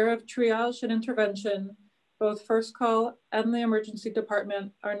having a layer of triage and intervention, both First Call and the emergency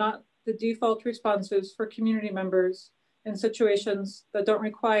department are not the default responses for community members in situations that don't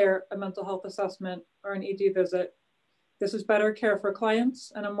require a mental health assessment or an ED visit. This is better care for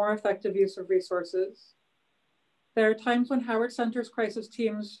clients and a more effective use of resources. There are times when Howard Center's crisis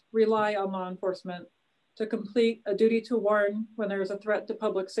teams rely on law enforcement to complete a duty to warn when there is a threat to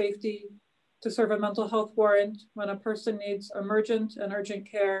public safety, to serve a mental health warrant when a person needs emergent and urgent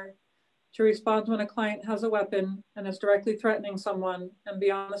care, to respond when a client has a weapon and is directly threatening someone and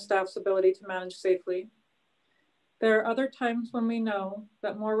beyond the staff's ability to manage safely. There are other times when we know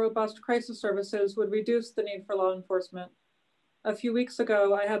that more robust crisis services would reduce the need for law enforcement. A few weeks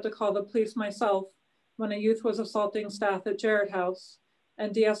ago, I had to call the police myself when a youth was assaulting staff at Jarrett House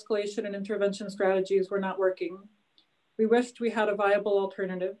and de-escalation and intervention strategies were not working. We wished we had a viable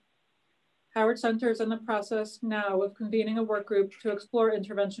alternative. Howard Center is in the process now of convening a work group to explore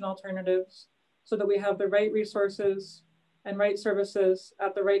intervention alternatives so that we have the right resources and right services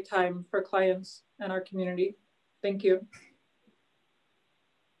at the right time for clients and our community. Thank you.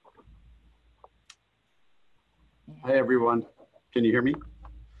 Hi, everyone. Can you hear me?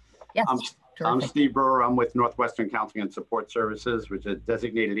 Yes. I'm Steve Burr. I'm with Northwestern Counseling and Support Services, which is a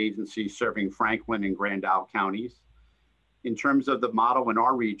designated agency serving Franklin and Grand Isle counties. In terms of the model in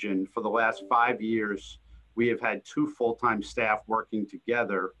our region, for the last 5 years, we have had 2 full-time staff working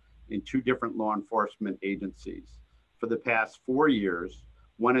together in 2 different law enforcement agencies. For the past 4 years,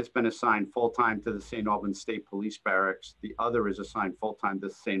 one has been assigned full-time to the St. Albans State Police Barracks. The other is assigned full-time to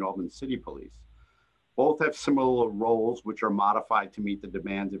St. Albans City Police. Both have similar roles, which are modified to meet the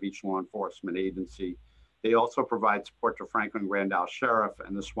demands of each law enforcement agency. They also provide support to Franklin Grand Isle Sheriff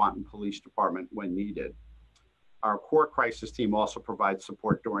and the Swanton Police Department when needed. Our core crisis team also provides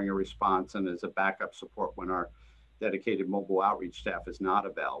support during a response and is a backup support when our dedicated mobile outreach staff is not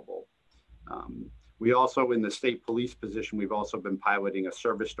available. We also, in the state police position, we've also been piloting a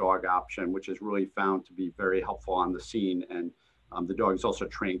service dog option, which is really found to be very helpful on the scene. And the dog is also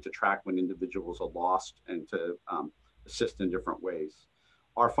trained to track when individuals are lost and to assist in different ways.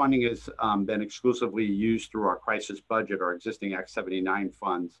 Our funding has been exclusively used through our crisis budget, our existing Act 79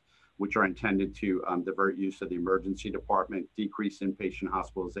 funds, which are intended to divert use of the emergency department, decrease inpatient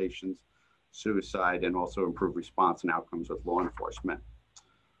hospitalizations, suicide, and also improve response and outcomes with law enforcement.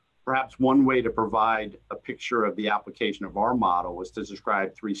 Perhaps one way to provide a picture of the application of our model is to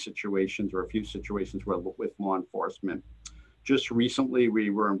describe 3 situations or a few situations with law enforcement. Just recently,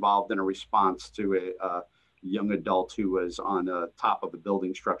 we were involved in a response to a young adult who was on the top of a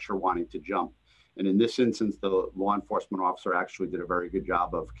building structure wanting to jump. And in this instance, the law enforcement officer actually did a very good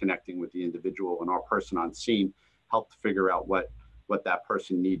job of connecting with the individual, and our person on scene helped figure out what that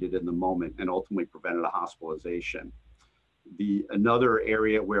person needed in the moment and ultimately prevented a hospitalization. Another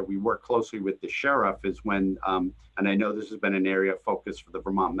area where we work closely with the sheriff is when, and I know this has been an area of focus for the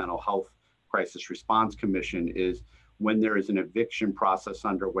Vermont Mental Health Crisis Response Commission, is when there is an eviction process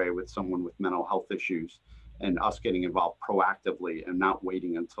underway with someone with mental health issues, and us getting involved proactively and not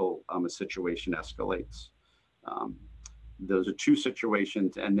waiting until a situation escalates. Those are 2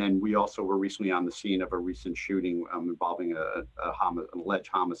 situations. And then we also were recently on the scene of a recent shooting involving an alleged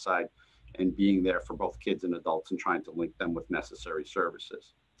homicide, and being there for both kids and adults and trying to link them with necessary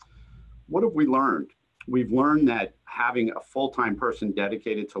services. What have we learned? We've learned that having a full-time person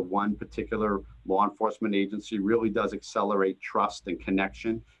dedicated to one particular law enforcement agency really does accelerate trust and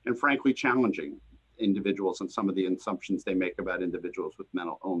connection, and frankly, challenging individuals and some of the assumptions they make about individuals with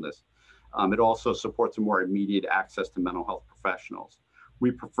mental illness. It also supports a more immediate access to mental health professionals.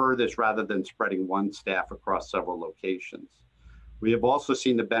 We prefer this rather than spreading one staff across several locations. We have also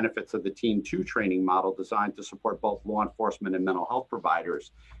seen the benefits of the Team 2 training model designed to support both law enforcement and mental health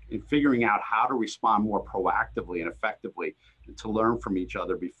providers in figuring out how to respond more proactively and effectively, and to learn from each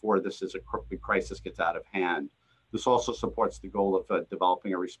other before this crisis gets out of hand. This also supports the goal of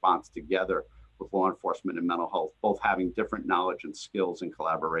developing a response together with law enforcement and mental health, both having different knowledge and skills in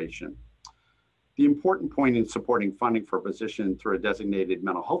collaboration. The important point in supporting funding for a position through a designated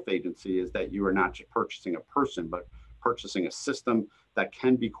mental health agency is that you are not just purchasing a person, but purchasing a system that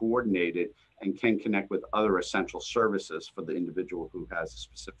can be coordinated and can connect with other essential services for the individual who has a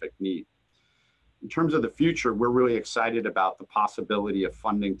specific need. In terms of the future, we're really excited about the possibility of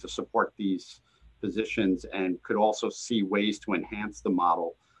funding to support these positions, and could also see ways to enhance the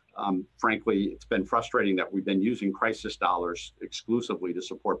model. Frankly, it's been frustrating that we've been using crisis dollars exclusively to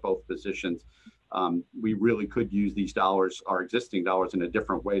support both positions. We really could use these dollars, our existing dollars, in a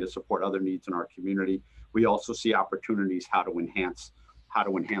different way to support other needs in our community. We also see opportunities how to enhance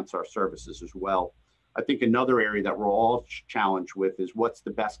our services as well. I think another area that we're all challenged with is what's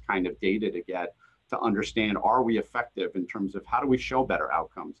the best kind of data to get to understand, are we effective in terms of how do we show better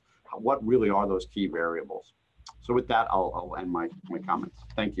outcomes? What really are those key variables? So with that, I'll end my comments.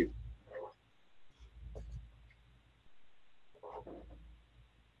 Thank you.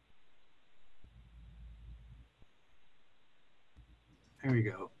 There we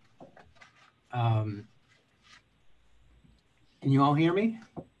go. Can you all hear me?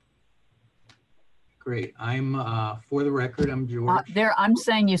 great. I'm, for the record, I'm George. I'm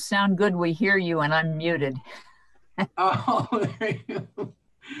saying you sound good. We hear you and I'm muted. Oh, there you go.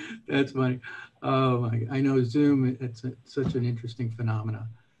 That's funny. Oh, I know Zoom, it's such an interesting phenomenon.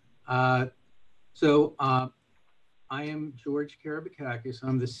 I am George Karabakakis.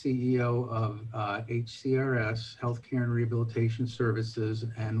 I'm the CEO of HCRS, Healthcare and Rehabilitation Services,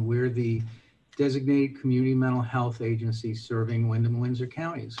 and we're the designated community mental health agency serving Windham and Windsor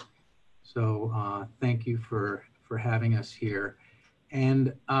counties. So thank you for having us here.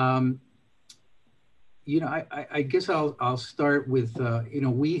 And I guess I'll start with,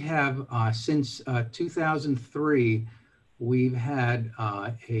 we have since 2003, we've had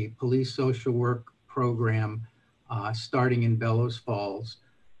a police social work program starting in Bellows Falls.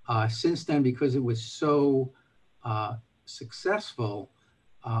 Since then, because it was so successful,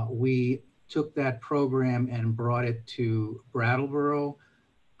 we took that program and brought it to Brattleboro,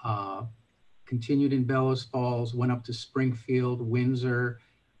 continued in Bellows Falls, went up to Springfield, Windsor.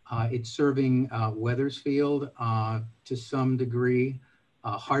 It's serving Wethersfield to some degree,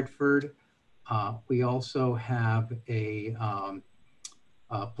 Hartford. We also have a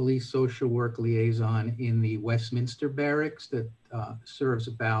police social work liaison in the Westminster Barracks that serves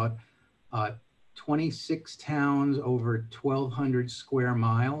about 26 towns over 1,200 square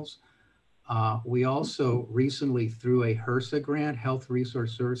miles. We also recently, through a HRSA grant, Health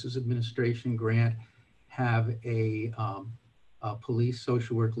Resource Services Administration grant, have a police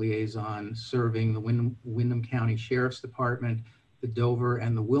social work liaison serving the Windham County Sheriff's Department, the Dover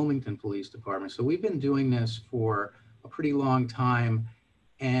and the Wilmington Police Department. So we've been doing this for a pretty long time.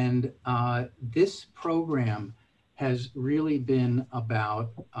 And this program has really been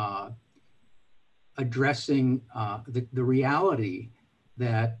about addressing the reality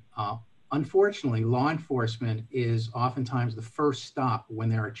that unfortunately, law enforcement is oftentimes the first stop when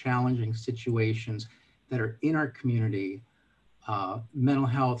there are challenging situations that are in our community, mental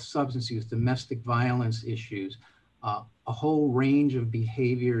health, substance use, domestic violence issues, a whole range of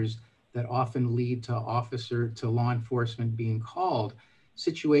behaviors that often lead to law enforcement being called,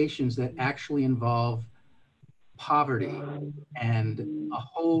 situations that actually involve poverty and a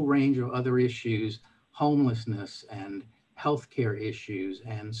whole range of other issues, homelessness and healthcare issues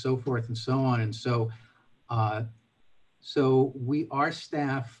and so forth and so on. And so, our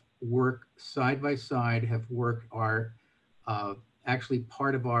staff work side by side, are actually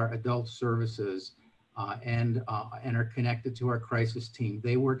part of our adult services and are connected to our crisis team.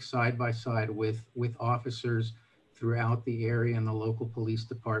 They work side by side with officers throughout the area and the local police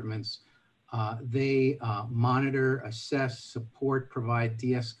departments. They monitor, assess, support, provide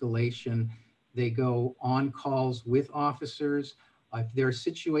de-escalation. They go on calls with officers. If there are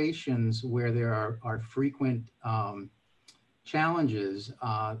situations where there are frequent challenges,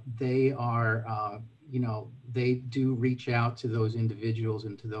 they do reach out to those individuals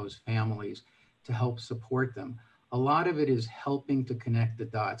and to those families to help support them. A lot of it is helping to connect the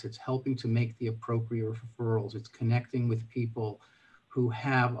dots. It's helping to make the appropriate referrals. It's connecting with people who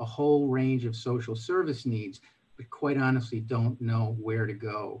have a whole range of social service needs, but quite honestly don't know where to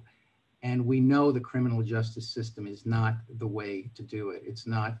go. And we know the criminal justice system is not the way to do it. It's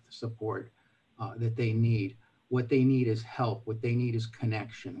not the support that they need. What they need is help. What they need is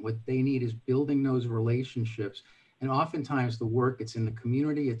connection. What they need is building those relationships. And oftentimes the work, it's in the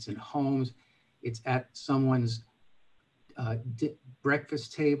community, it's in homes, it's at someone's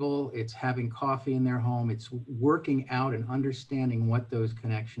breakfast table, it's having coffee in their home, it's working out and understanding what those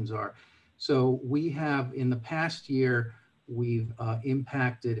connections are. So we have, in the past year, we've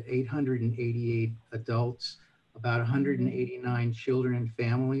impacted 888 adults, about 189 children and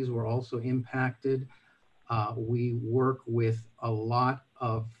families were also impacted. We work with a lot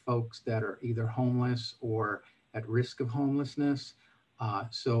of folks that are either homeless or at risk of homelessness.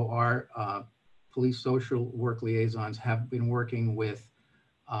 So our police social work liaisons have been working with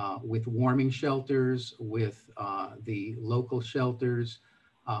warming shelters, with the local shelters,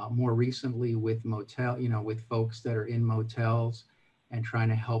 more recently with with folks that are in motels and trying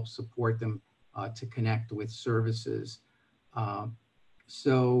to help support them to connect with services. And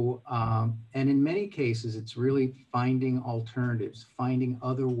in many cases, it's really finding alternatives, finding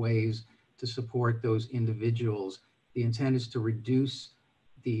other ways to support those individuals. The intent is to reduce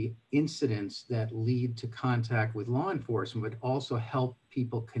the incidents that lead to contact with law enforcement, but also help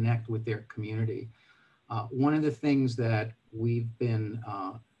people connect with their community. One of the things that we've been,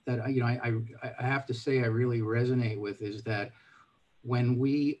 that I have to say I really resonate with is that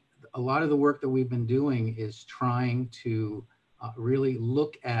a lot of the work that we've been doing is trying to really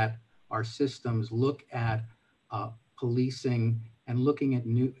look at our systems, look at policing and looking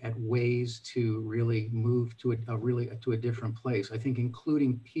at ways to really move to a different place. I think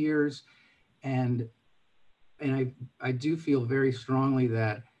including peers, and I do feel very strongly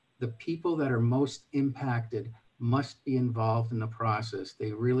that the people that are most impacted must be involved in the process.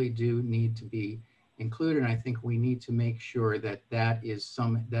 They really do need to be included. And I think we need to make sure that that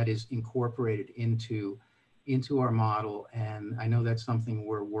is incorporated into our model. And I know that's something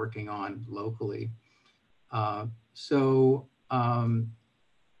we're working on locally.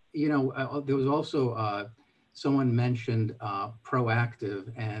 You know, there was also someone mentioned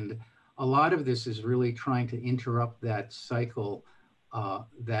proactive, and a lot of this is really trying to interrupt that cycle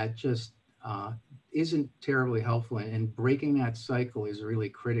that just isn't terribly helpful, and breaking that cycle is really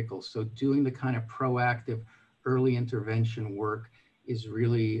critical. So doing the kind of proactive early intervention work is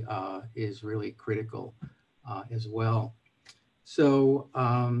really critical as well. So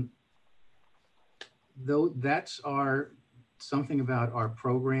though that's something about our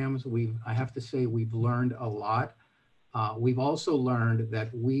programs. I have to say we've learned a lot. We've also learned that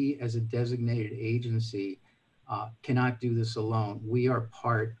we as a designated agency cannot do this alone. We are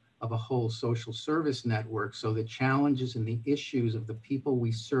part of a whole social service network, so the challenges and the issues of the people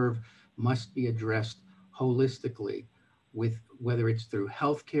we serve must be addressed holistically, with whether it's through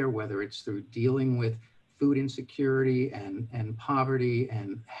healthcare, whether it's through dealing with food insecurity and poverty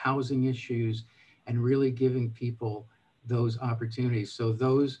and housing issues, and really giving people those opportunities. So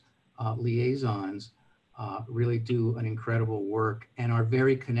those liaisons really do an incredible work and are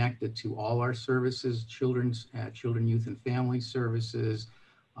very connected to all our services, children, youth, and family services,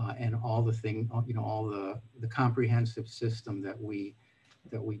 and all the all the comprehensive system that we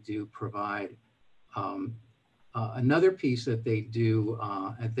do provide. Another piece that they do,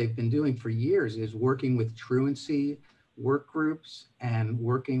 that they've been doing for years, is working with truancy work groups and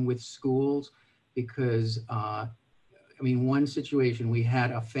working with schools, because I mean, one situation, we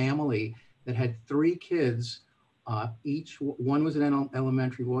had a family that had 3 kids, one was in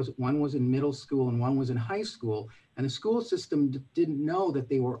elementary, one was in middle school, and one was in high school. And the school system didn't know that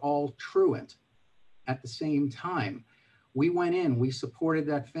they were all truant at the same time. We went in, we supported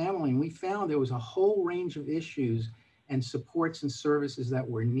that family, and we found there was a whole range of issues and supports and services that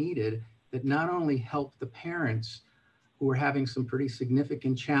were needed that not only helped the parents who were having some pretty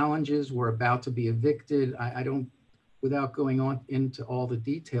significant challenges, were about to be evicted. I don't, without going on into all the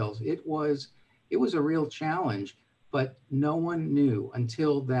details, it was a real challenge, but no one knew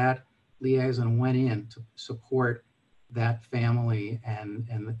until that liaison went in to support that family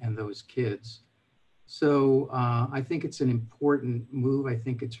and those kids. So I think it's an important move. I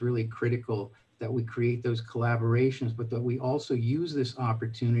think it's really critical that we create those collaborations, but that we also use this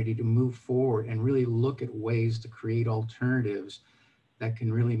opportunity to move forward and really look at ways to create alternatives that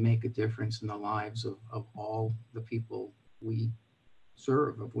can really make a difference in the lives of all the people we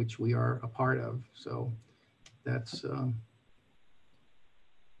serve, of which we are a part of. So that's it.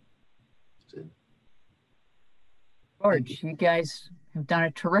 George, you guys have done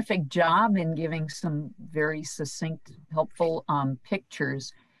a terrific job in giving some very succinct, helpful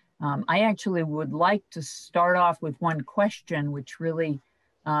pictures. I actually would like to start off with one question, which really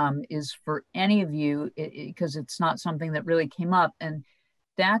is for any of you, because it's not something that really came up. And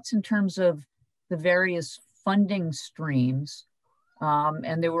that's in terms of the various funding streams.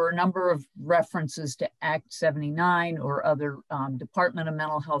 And there were a number of references to Act 79 or other Department of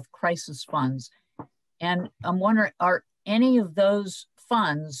Mental Health crisis funds. And I'm wondering, are any of those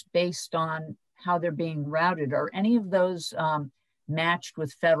funds, based on how they're being routed, are any of those matched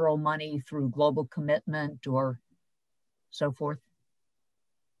with federal money through global commitment or so forth?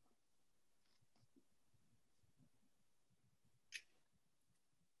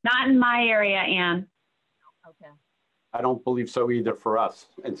 Not in my area, Anne. Okay. I don't believe so either for us,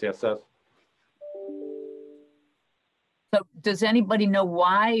 NCSS. So does anybody know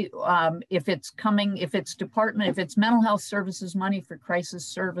why, if it's mental health services money for crisis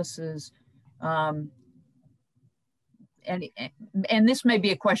services, and this may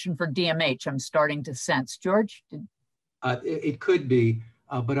be a question for DMH, I'm starting to sense. George? It could be,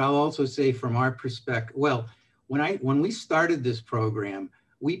 but I'll also say from our perspective, well, when we started this program,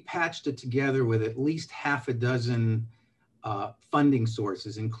 we patched it together with at least half a dozen funding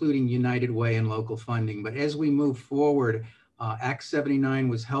sources, including United Way and local funding. But as we move forward, Act 79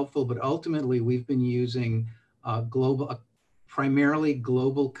 was helpful, but ultimately we've been using primarily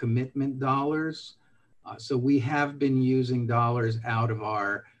global commitment dollars. So we have been using dollars out of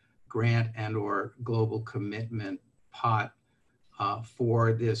our grant and or global commitment pot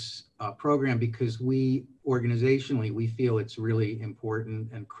for this program, because organizationally, we feel it's really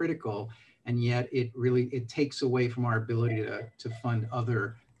important and critical. and yet it takes away from our ability to fund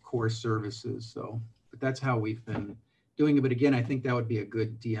other core services. So, but that's how we've been doing it. But again, I think that would be a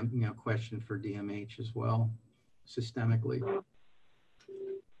good question for DMH as well, systemically.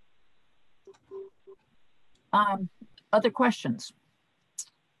 Other questions?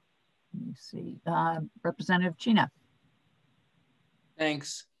 Let me see. Representative Chena.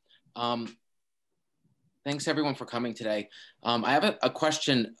 Thanks. Thanks everyone for coming today. I have a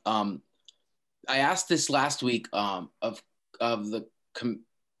question. I asked this last week of the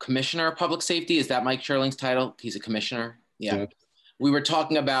Commissioner of Public Safety. Is that Mike Sherling's title? He's a commissioner. Yeah. We were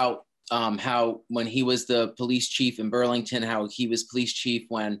talking about how when he was the police chief in Burlington, how he was police chief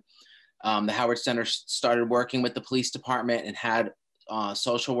when the Howard Center started working with the police department and had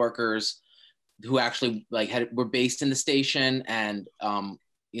social workers who actually were based in the station and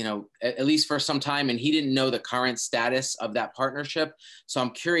you know, at least for some time, and he didn't know the current status of that partnership. So I'm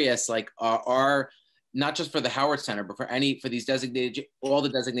curious, like, are not just for the Howard Center, but for these designated, all the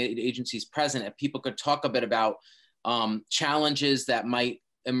designated agencies present, if people could talk a bit about challenges that might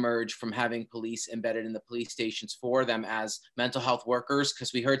emerge from having police embedded in the police stations for them as mental health workers,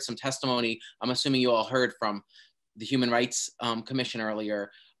 because we heard some testimony, I'm assuming you all heard from the Human Rights Commission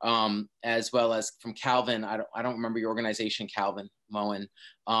earlier, as well as from Calvin. I don't remember your organization, Calvin Moen,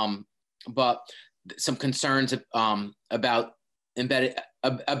 but some concerns about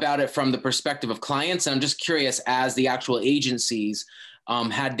it from the perspective of clients. And I'm just curious, as the actual agencies,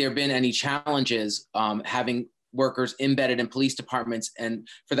 had there been any challenges having workers embedded in police departments? And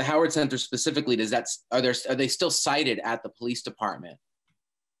for the Howard Center specifically, are they still cited at the police department?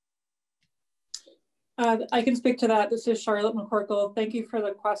 I can speak to that. This is Charlotte McCorkle. Thank you for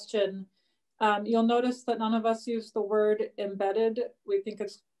the question. You'll notice that none of us use the word embedded. We think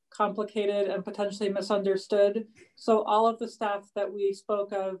it's complicated and potentially misunderstood. So all of the staff that we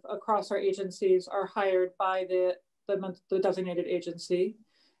spoke of across our agencies are hired by the designated agency.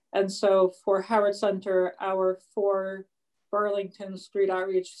 And so for Howard Center, our 4 Burlington Street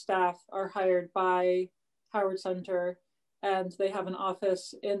Outreach staff are hired by Howard Center, and they have an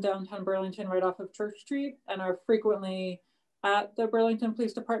office in downtown Burlington right off of Church Street and are frequently at the Burlington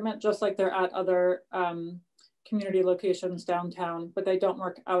Police Department, just like they're at other community locations downtown, but they don't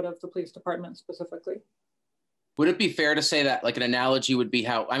work out of the police department specifically. Would it be fair to say that, like, an analogy would be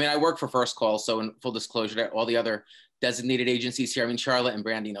how, I mean, I work for First Call, so in full disclosure, all the other designated agencies here, I mean, Charlotte and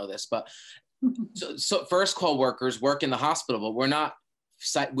Brandy know this, but so First Call workers work in the hospital, but we're not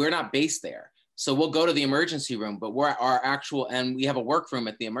based there. So we'll go to the emergency room, but and we have a workroom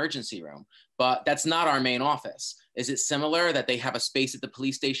at the emergency room, but that's not our main office. Is it similar that they have a space at the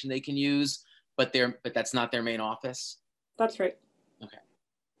police station they can use, but that's not their main office? That's right. Okay.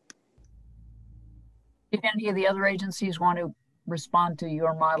 Did any of the other agencies want to respond to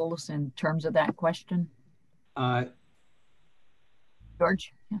your models in terms of that question?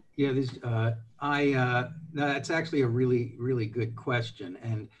 George? Yeah, no, that's actually a really, really good question.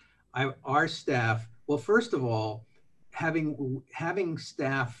 And our staff, well, first of all, having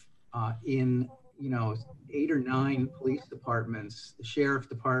staff in, 8 or 9 police departments, the sheriff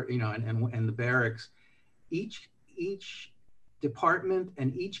department, and the barracks, each department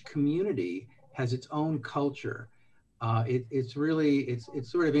and each community has its own culture. It's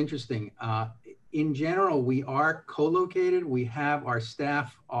sort of interesting. In general, we are co-located. We have our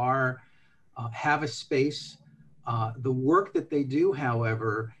staff have a space. The work that they do,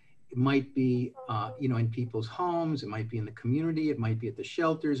 however, it might be, in people's homes. It might be in the community. It might be at the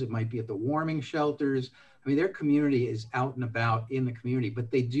shelters. It might be at the warming shelters. I mean, their community is out and about in the community,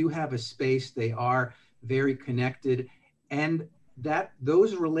 but they do have a space. They are very connected, and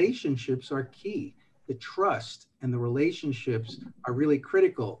those relationships are key. The trust and the relationships are really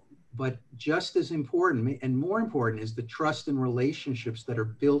critical, but just as important and more important is the trust and relationships that are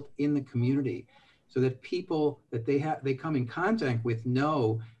built in the community, so that people that they come in contact with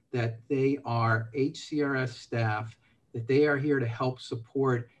know that they are HCRS staff, that they are here to help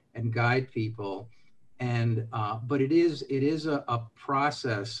support and guide people. And but it is a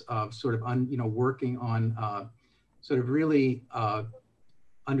process of sort of working on sort of really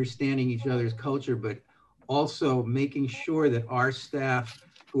understanding each other's culture, but also making sure that our staff,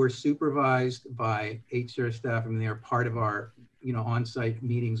 who are supervised by HCRS staff, I mean, they are part of our on-site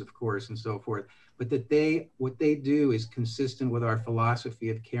meetings, of course, and so forth, but that what they do is consistent with our philosophy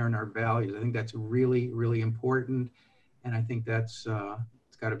of care and our values. I think that's really, really important, and I think that's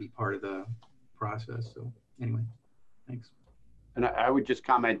it's got to be part of the process. So anyway, thanks. And I would just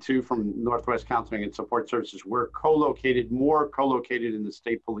comment too, from Northwest Counseling and Support Services, we're more co-located in the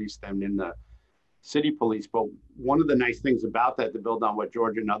state police than in the city police. But one of the nice things about that, to build on what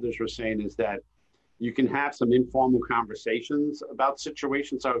George and others were saying, is that you can have some informal conversations about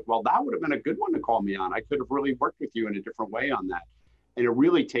situations. So, well, that would have been a good one to call me on. I could have really worked with you in a different way on that. And it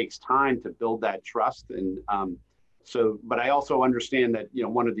really takes time to build that trust. And but I also understand that, you know,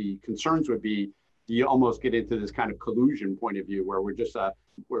 one of the concerns would be, you almost get into this kind of collusion point of view where we're just,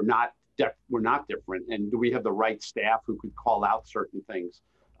 we're not different. And do we have the right staff who could call out certain things?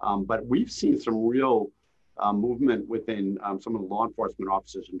 But we've seen some real movement within some of the law enforcement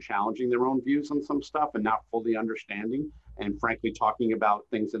officers in challenging their own views on some stuff and not fully understanding, and frankly, talking about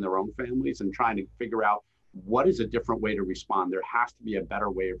things in their own families and trying to figure out what is a different way to respond. There has to be a better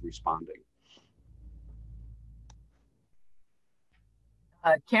way of responding.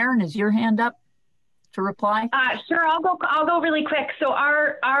 Karen, is your hand up to reply? Sure, I'll go really quick. So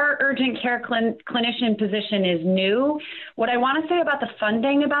our urgent care clinician position is new. What I want to say about the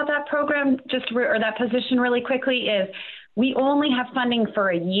funding about that program, or that position really quickly, is we only have funding for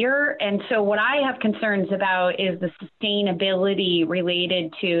a year. And so what I have concerns about is the sustainability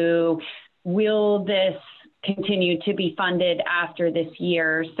related to, will this continue to be funded after this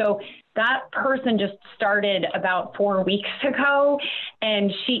year? So that person just started about 4 weeks ago, and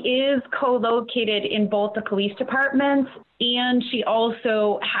she is co-located in both the police departments, and she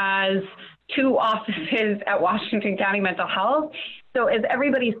also has 2 offices at Washington County Mental Health. So as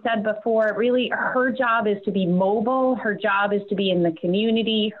everybody said before, really her job is to be mobile, her job is to be in the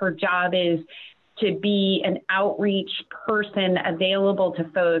community, her job is to be an outreach person available to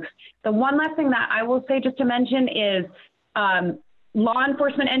folks. The one last thing that I will say, just to mention, is law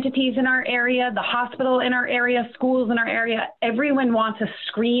enforcement entities in our area, the hospital in our area, schools in our area, everyone wants a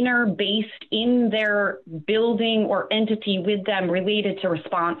screener based in their building or entity with them related to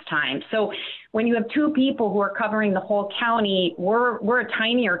response time. So when you have 2 people who are covering the whole county, we're a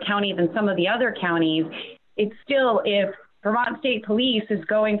tinier county than some of the other counties. It's still, if Vermont State Police is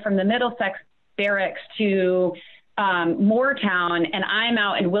going from the Middlesex barracks to Moortown and I'm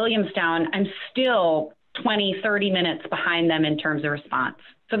out in Williamstown, I'm still 20, 30 minutes behind them in terms of response.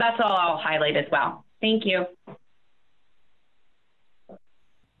 So that's all I'll highlight as well. Thank you.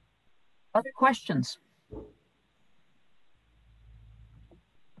 Other questions?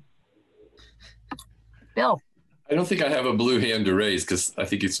 Bill. I don't think I have a blue hand to raise, because I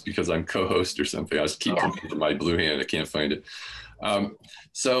think it's because I'm co-host or something. I just keep looking for my blue hand. I can't find it.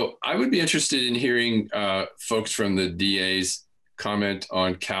 So I would be interested in hearing folks from the DA's comment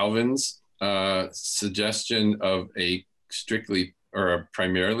on Calvin's suggestion of a strictly or a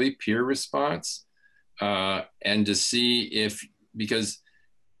primarily peer response, and to see if, because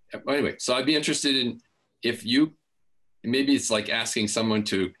anyway, so I'd be interested in if you, maybe it's like asking someone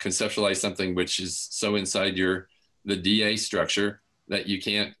to conceptualize something which is so inside the DA structure that you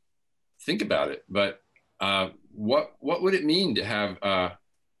can't think about it. But what would it mean to have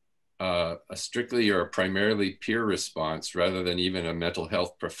a strictly or a primarily peer response rather than even a mental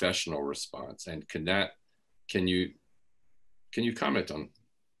health professional response? And can you comment on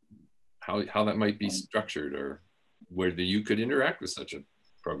how that might be structured, or whether you could interact with such a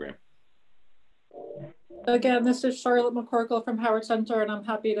program? Again, this is Charlotte McCorkle from Howard Center, and I'm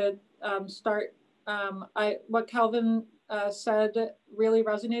happy to start. What Calvin said really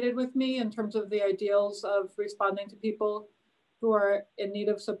resonated with me in terms of the ideals of responding to people who are in need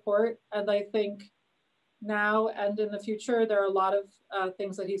of support. And I think now and in the future, there are a lot of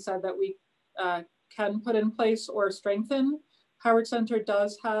things that he said that we can put in place or strengthen. Howard Center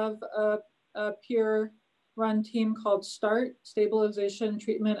does have a peer-run team called START, Stabilization,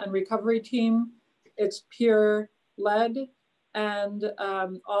 Treatment, and Recovery Team. It's peer-led, and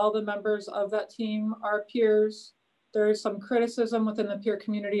all the members of that team are peers. There is some criticism within the peer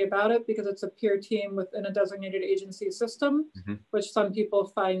community about it because it's a peer team within a designated agency system, which some people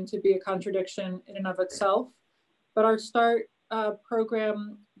find to be a contradiction in and of itself. But our START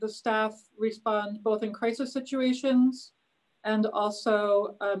program, the staff respond both in crisis situations and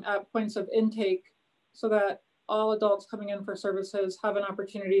also at points of intake, so that all adults coming in for services have an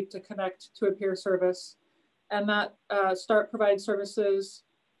opportunity to connect to a peer service. And that START provides services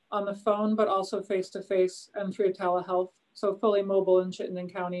on the phone, but also face-to-face and through telehealth, so fully mobile in Chittenden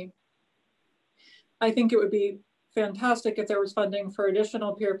County. I think it would be fantastic if there was funding for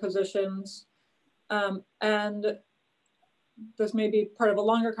additional peer positions. And this may be part of a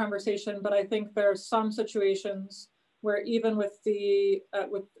longer conversation, but I think there are some situations where even with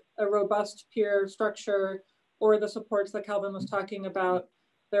with a robust peer structure or the supports that Calvin was talking about,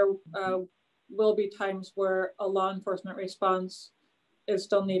 there will be times where a law enforcement response is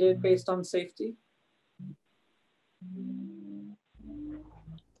still needed based on safety.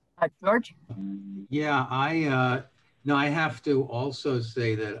 George? Yeah, I have to also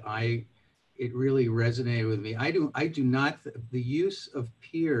say that it really resonated with me. I do not, the use of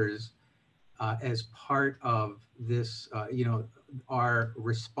peers as part of this, our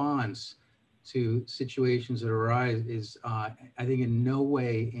response to situations that arise is, I think, in no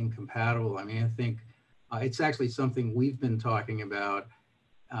way incompatible. I mean, I think it's actually something we've been talking about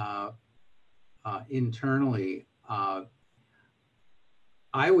internally.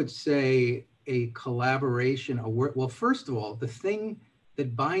 I would say a collaboration, well, first of all, the thing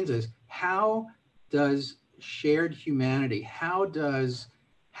that binds us, how does shared humanity, how is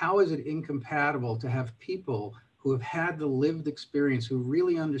it incompatible to have people who have had the lived experience, who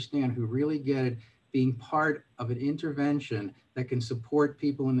really understand, who really get it, being part of an intervention that can support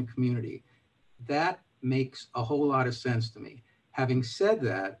people in the community? That makes a whole lot of sense to me. Having said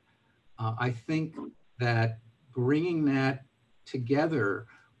that, I think that bringing that together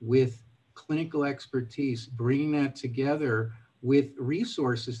with clinical expertise, bringing that together with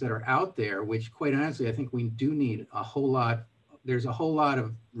resources that are out there, which quite honestly, I think we do need a whole lot. There's a whole lot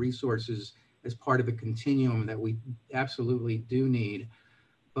of resources as part of a continuum that we absolutely do need.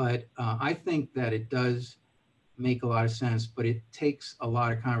 But I think that it does make a lot of sense, but it takes a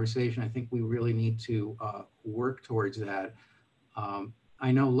lot of conversation. I think we really need to work towards that.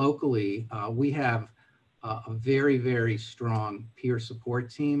 I know locally, we have a very, very strong peer support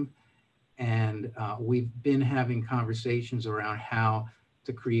team. And we've been having conversations around how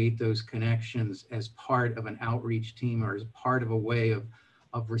to create those connections as part of an outreach team or as part of a way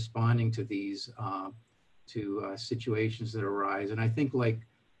of responding to these situations that arise. And I think like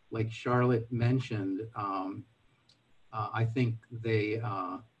Charlotte mentioned, I think they,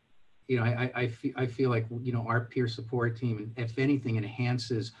 I feel like, our peer support team, if anything,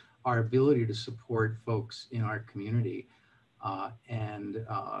 enhances our ability to support folks in our community.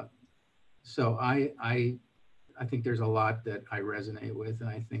 So I think there's a lot that I resonate with, and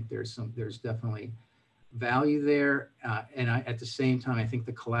I think there's definitely value there. And at the same time, I think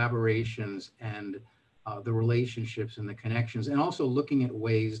the collaborations and the relationships and the connections, and also looking at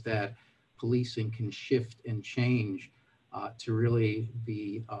ways that policing can shift and change to really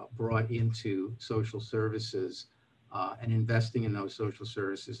be brought into social services and investing in those social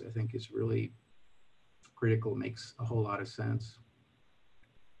services, I think is really critical, makes a whole lot of sense.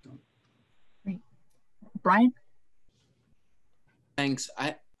 Great. Brian? Thanks.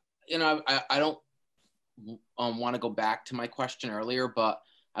 I don't want to go back to my question earlier, but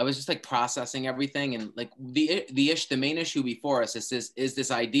I was just like processing everything, and like the main issue before us is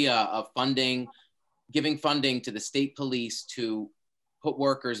this idea of giving funding to the state police to put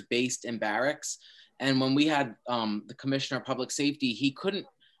workers based in barracks. And when we had the Commissioner of Public Safety,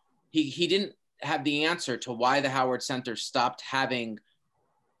 he didn't have the answer to why the Howard Center stopped having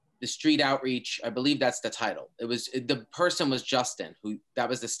the street outreach. I believe that's the title. The person was Justin, that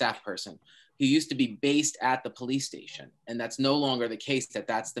was the staff person. He used to be based at the police station, and that's no longer the case,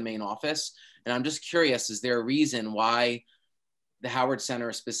 that's the main office. And I'm just curious, is there a reason why the Howard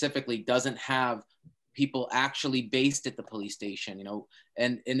Center specifically doesn't have people actually based at the police station,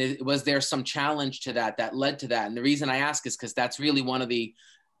 and was there some challenge to that led to that? And the reason I ask is because that's really one of the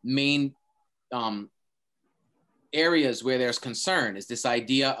main areas where there's concern, is this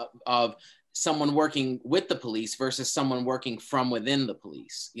idea of someone working with the police versus someone working from within the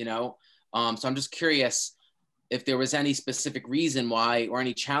police, So I'm just curious if there was any specific reason why, or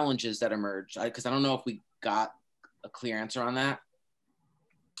any challenges that emerged, because I don't know if we got a clear answer on that.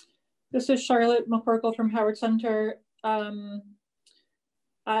 This is Charlotte McCorkle from Howard Center.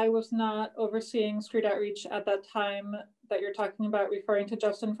 I was not overseeing street outreach at that time that you're talking about, referring to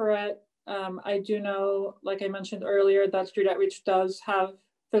Justin Ferret. I do know, like I mentioned earlier, that street outreach does have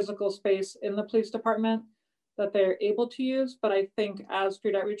physical space in the police department that they're able to use, but I think as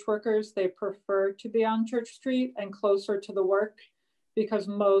street outreach workers, they prefer to be on Church Street and closer to the work, because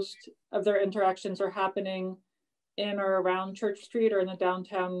most of their interactions are happening in or around Church Street or in the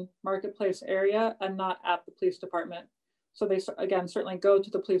downtown marketplace area, and not at the police department. So they, again, certainly go to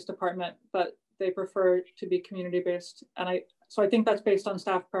the police department, but they prefer to be community-based. And so I think that's based on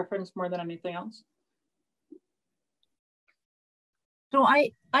staff preference more than anything else. So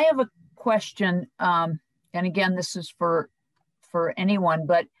I have a question, and again, this is for anyone,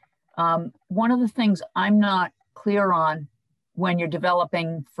 but one of the things I'm not clear on when you're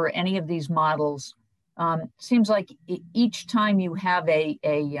developing for any of these models, seems like each time you have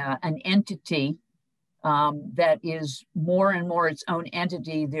an entity that is more and more its own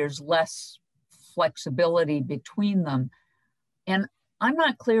entity, there's less flexibility between them. And I'm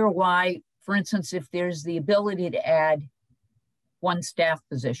not clear why, for instance, if there's the ability to add one staff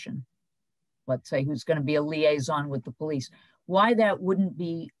position, let's say, who's going to be a liaison with the police, why that wouldn't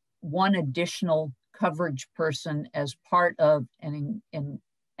be one additional coverage person as part of an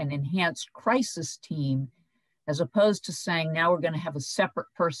enhanced crisis team, as opposed to saying, now we're going to have a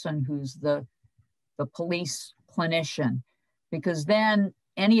separate person who's the police clinician. Because then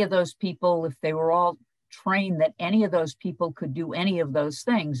any of those people, if they were all trained that any of those people could do any of those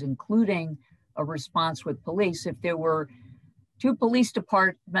things, including a response with police, if there were 2 police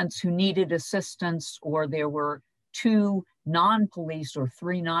departments who needed assistance, or there were 2 non-police or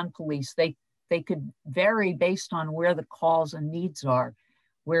 3 non-police, they could vary based on where the calls and needs are.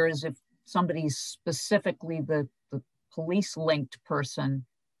 Whereas if somebody's specifically the police linked person,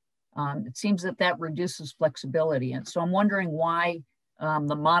 it seems that reduces flexibility. And so I'm wondering why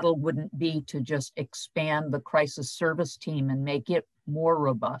the model wouldn't be to just expand the crisis service team and make it more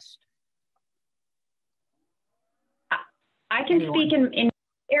robust. I can speak in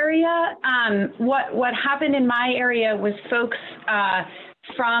area. What happened in my area was folks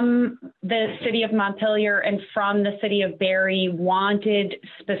from the city of Montpelier and from the city of Barrie wanted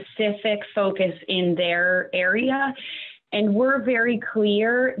specific focus in their area. And we're very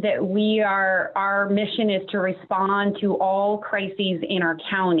clear that our mission is to respond to all crises in our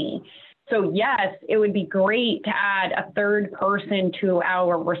county. So yes, it would be great to add a 3rd person to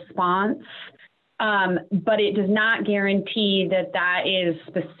our response, but it does not guarantee that is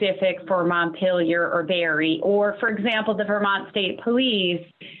specific for Montpelier or Barrie. Or for example, the Vermont State Police,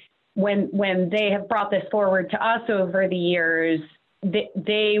 when they have brought this forward to us over the years,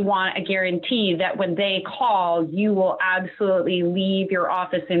 they want a guarantee that when they call, you will absolutely leave your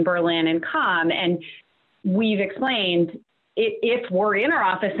office in Berlin and come. And we've explained, if we're in our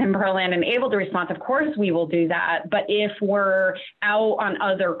office in Berlin and able to respond, of course we will do that. But if we're out on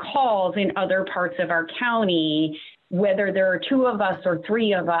other calls in other parts of our county, whether there are 2 of us or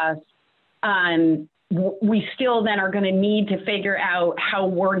 3 of us, we still then are going to need to figure out how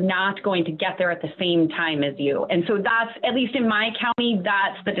we're not going to get there at the same time as you. And so that's, at least in my county,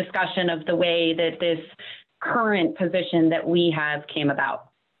 that's the discussion of the way that this current position that we have came about.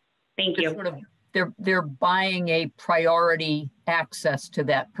 Thank you. Sort of, they're buying a priority access to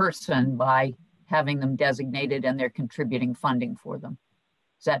that person by having them designated, and they're contributing funding for them.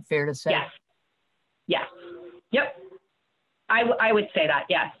 Is that fair to say? Yes. Yes. Yep. I would say that,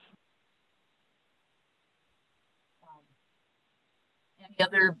 yes. Any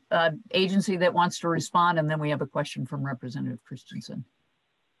other agency that wants to respond? And then we have a question from Representative Christensen.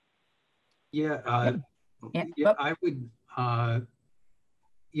 Yeah, I would,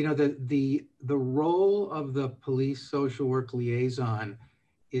 you know, the role of the police social work liaison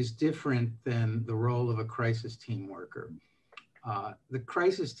is different than the role of a crisis team worker. The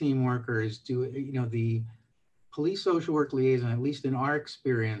crisis team worker is the police social work liaison, at least in our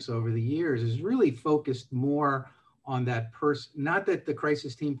experience over the years, is really focused more on that person. Not that the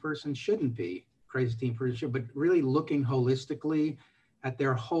crisis team person shouldn't be crisis team person, but really looking holistically at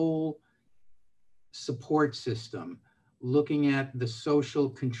their whole support system, looking at the social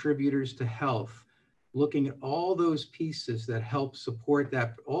contributors to health, looking at all those pieces that help support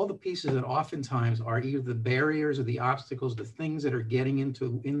that, all the pieces that oftentimes are either the barriers or the obstacles, the things that are getting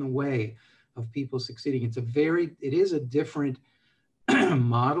in the way of people succeeding. It is a different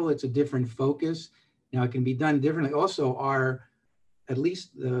model. It's a different focus. Now it can be done differently. Also, at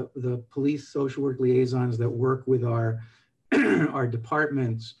least the police social work liaisons that work with our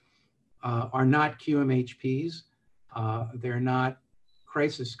departments are not QMHPs. They're not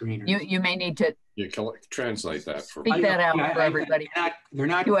crisis screeners. You may need to translate that for speak that out for everybody. They're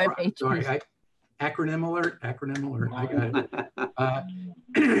not QMHPs. sorry, acronym alert. I got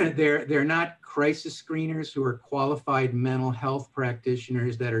it. They're not crisis screeners who are qualified mental health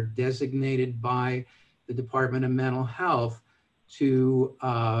practitioners that are designated by the Department of Mental Health to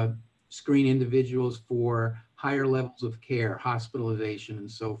screen individuals for higher levels of care, hospitalization and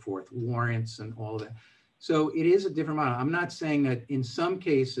so forth, warrants and all of that. So it is a different model. I'm not saying that in some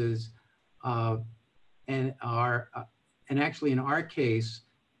cases, and actually in our case,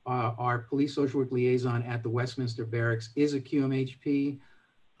 our police social work liaison at the Westminster Barracks is a QMHP,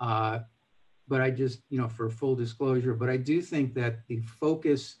 but I just, for full disclosure, but I do think that the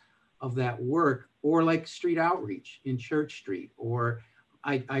focus of that work, or like street outreach in Church Street, or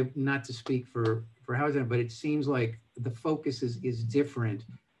I not to speak for housing, but it seems like the focus is different.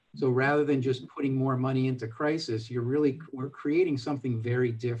 So rather than just putting more money into crisis, we're creating something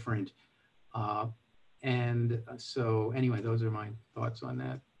very different. And so anyway, those are my thoughts on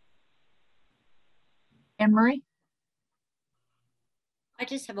that. Anne Marie? I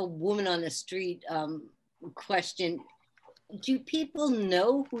just have a woman on the street question. do people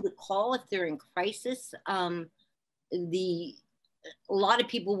know who to call if they're in crisis? A lot of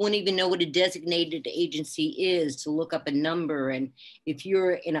people wouldn't even know what a designated agency is to look up a number. And if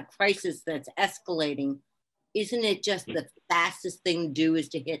you're in a crisis that's escalating, isn't it just the fastest thing to do is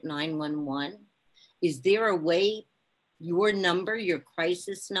to hit 911? Is there a way your number, your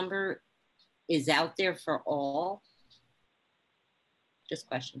crisis number, is out there for all? Just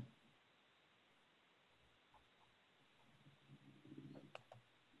question.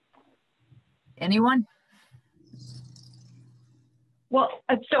 Anyone? Well,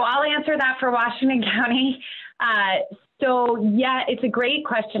 so I'll answer that for Washington County. So yeah, it's a great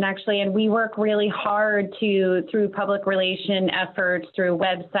question actually, and we work really hard through public relation efforts, through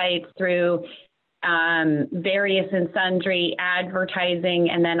websites, through various and sundry advertising,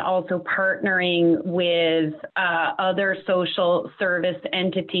 and then also partnering with other social service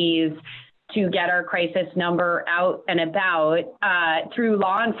entities to get our crisis number out and about. Through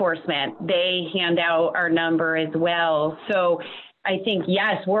law enforcement, they hand out our number as well. So I think,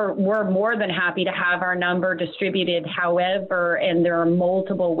 yes, we're more than happy to have our number distributed. However, and there are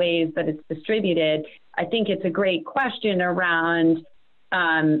multiple ways that it's distributed, I think it's a great question around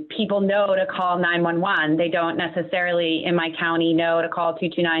people know to call 911. They don't necessarily, in my county, know to call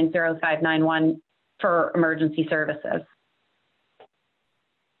 229-0591 for emergency services.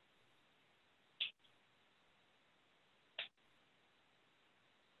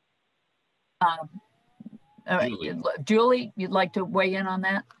 Julie, you'd like to weigh in on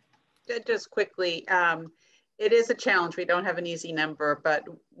that? Just quickly, it is a challenge. We don't have an easy number, but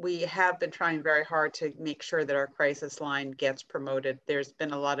we have been trying very hard to make sure that our crisis line gets promoted. There's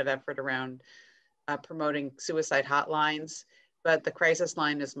been a lot of effort around promoting suicide hotlines, but the crisis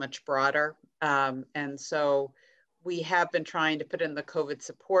line is much broader. And so we have been trying to put in the COVID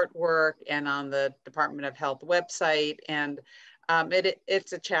support work and on the Department of Health website, and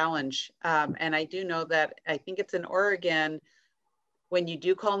it's a challenge. And I do know that, I think it's in Oregon, when you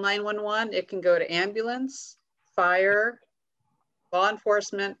do call 911, it can go to ambulance, fire, law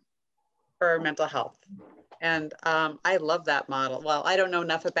enforcement, or mental health. And I love that model. Well, I don't know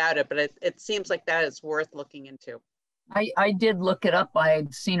enough about it, but it seems like that is worth looking into. I did look it up. I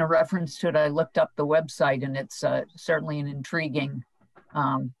had seen a reference to it. I looked up the website, and it's certainly an intriguing,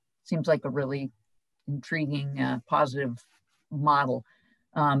 seems like a really intriguing, positive model.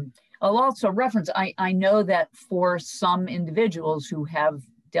 I'll also reference, I know that for some individuals who have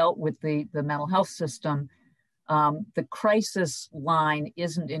dealt with the mental health system, the crisis line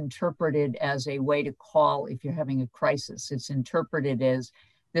isn't interpreted as a way to call if you're having a crisis. It's interpreted as,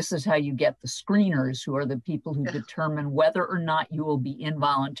 this is how you get the screeners, who are the people who determine whether or not you will be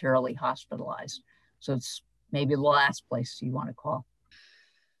involuntarily hospitalized. So it's maybe the last place you want to call.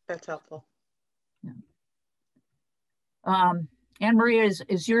 That's helpful. Yeah. Anne Maria,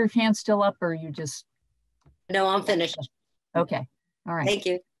 is your hand still up, or are you just? No, I'm finished. Okay. All right. Thank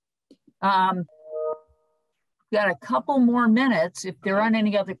you. Got a couple more minutes. If there aren't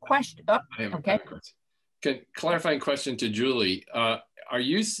any other questions. Oh, okay. Clarifying question to Julie. Are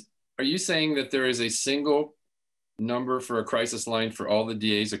you saying that there is a single number for a crisis line for all the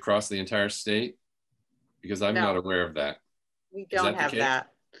DAs across the entire state? Because I'm not aware of that. We don't have that.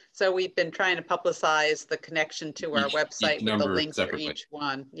 So we've been trying to publicize the connection to our website with the links separately for each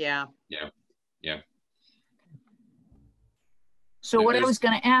one. Yeah. Yeah. Yeah. So what I was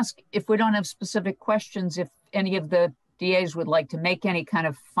going to ask, if we don't have specific questions, if any of the DAs would like to make any kind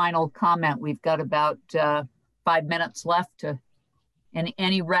of final comment, we've got about 5 minutes left to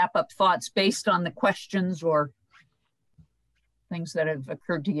any wrap-up thoughts based on the questions or things that have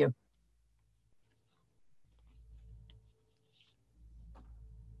occurred to you.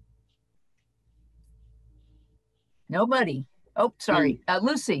 Nobody. Oh, sorry.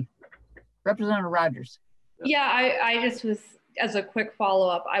 Lucy, Representative Rogers. Yeah, I just was, as a quick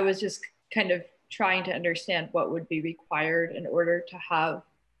follow-up, I was just kind of trying to understand what would be required in order to have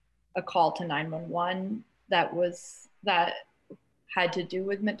a call to 911 that had to do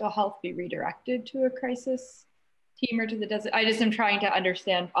with mental health be redirected to a crisis team or to the desert. I just am trying to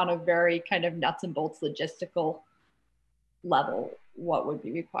understand on a very kind of nuts and bolts logistical level what would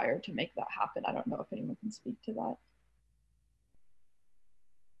be required to make that happen. I don't know if anyone can speak to that.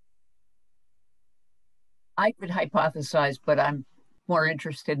 I could hypothesize, but I'm more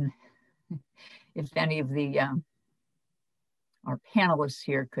interested in if any of the our panelists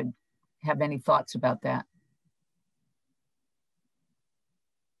here could have any thoughts about that.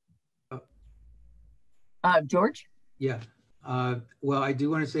 George? Yeah. Well, I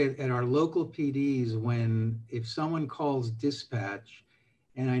do want to say at our local PDs, if someone calls dispatch,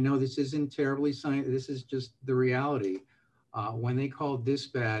 and I know this isn't terribly scientific, this is just the reality. When they call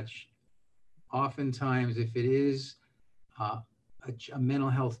dispatch, oftentimes if it is a mental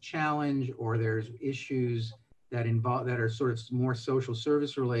health challenge or there's issues that are sort of more social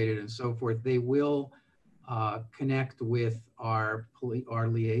service related and so forth, they will connect with our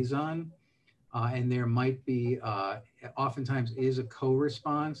liaison, and there might be, oftentimes is a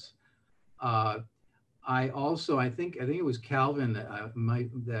co-response. I think it was Calvin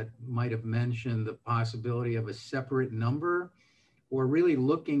that might have mentioned the possibility of a separate number, or really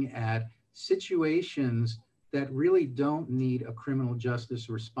looking at situations that really don't need a criminal justice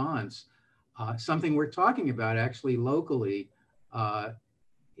response. Something we're talking about actually locally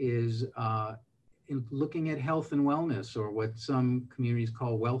is in looking at health and wellness, or what some communities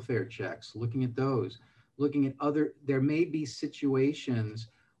call welfare checks, looking at those, looking at there may be situations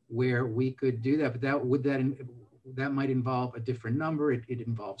where we could do that, but that might involve a different number. It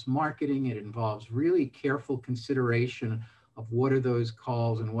involves marketing. It involves really careful consideration of what are those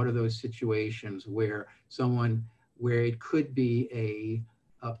calls and what are those situations where it could be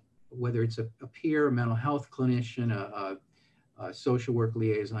whether it's a peer, a mental health clinician, a social work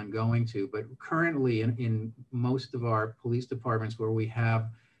liaison going to. But currently in most of our police departments where we have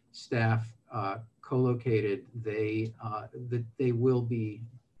staff co-located, they will be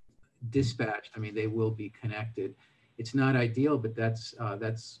dispatched. I mean, they will be connected. It's not ideal, but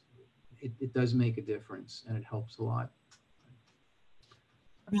it does make a difference, and it helps a lot.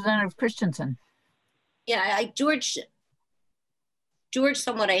 Representative Christensen. Yeah, George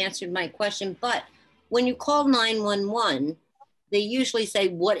somewhat answered my question, but when you call 911, they usually say,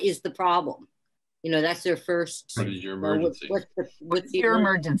 what is the problem? You know, that's their first. What is your emergency? What's your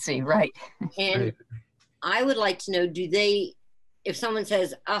emergency, right? And I would like to know, if someone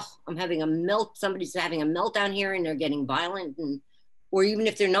says, oh, somebody's having a meltdown here and they're getting violent, or even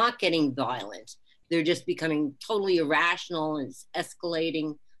if they're not getting violent, they're just becoming totally irrational and it's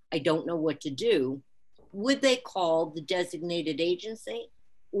escalating, I don't know what to do. Would they call the designated agency,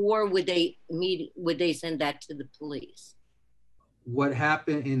 or would they send that to the police? What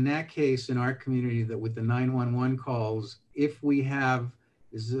happened in that case in our community, that with the 911 calls, if we have,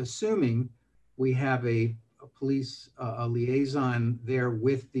 this is assuming we have a police liaison there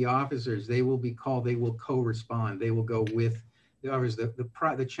with the officers, they will be called, they will co-respond, they will go with the officers.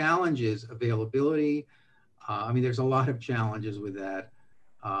 The challenge is availability. I mean, there's a lot of challenges with that,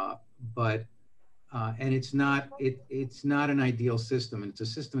 and it's not an ideal system. It's a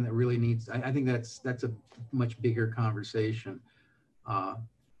system that really needs, I think that's a much bigger conversation.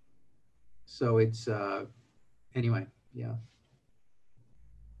 So it's, anyway, yeah.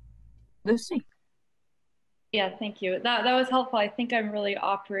 Lucy. Yeah, thank you. That was helpful. I think I'm really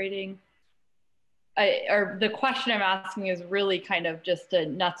operating, or the question I'm asking is really kind of just a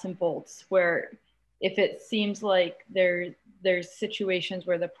nuts and bolts, where if it seems like there's situations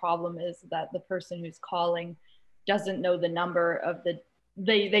where the problem is that the person who's calling doesn't know the number of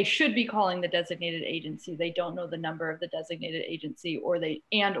they should be calling the designated agency. They don't know the number of the designated agency, or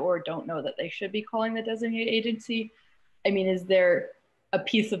don't know that they should be calling the designated agency. I mean, is there a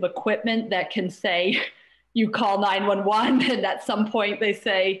piece of equipment that can say, you call 911 and at some point they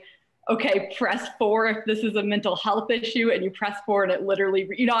say, okay, press 4 if this is a mental health issue, and you press 4 and it literally,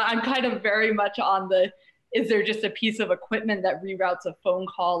 I'm kind of very much on is there just a piece of equipment that reroutes a phone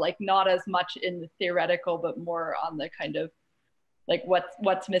call, like not as much in the theoretical, but more on the kind of like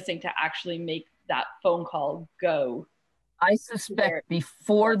what's missing to actually make that phone call go? I suspect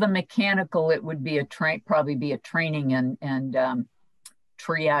before the mechanical, it would be probably be a training and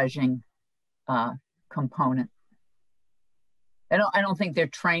triaging component. I don't think they're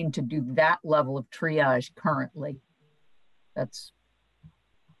trained to do that level of triage currently. That's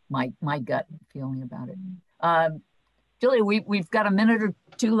my gut feeling about it. Julie, we've got a minute or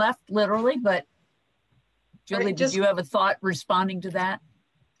two left, literally, but Julie, did you have a thought responding to that?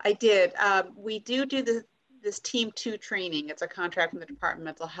 I did. We do this Team 2 training. It's a contract from the Department of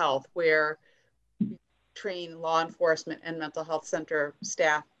Mental Health where we train law enforcement and mental health center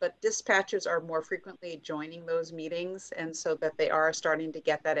staff, but dispatchers are more frequently joining those meetings, and so that they are starting to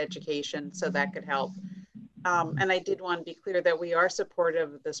get that education, so that could help. And I did want to be clear that we are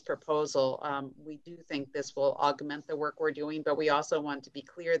supportive of this proposal. We do think this will augment the work we're doing, but we also want to be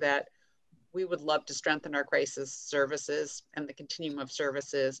clear that we would love to strengthen our crisis services and the continuum of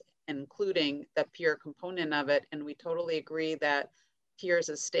services, including the peer component of it. And we totally agree that peers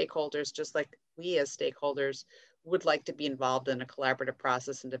as stakeholders, just like we as stakeholders, would like to be involved in a collaborative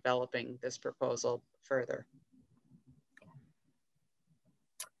process in developing this proposal further.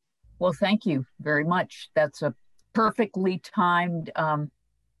 Well, thank you very much. That's a perfectly timed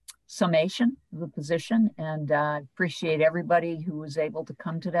summation of the position, and appreciate everybody who was able to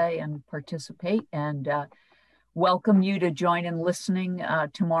come today and participate, and welcome you to join in listening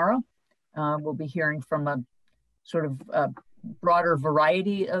tomorrow. We'll be hearing from a sort of broader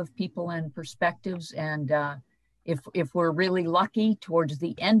variety of people and perspectives, and if we're really lucky, towards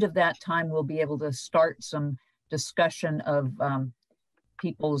the end of that time, we'll be able to start some discussion of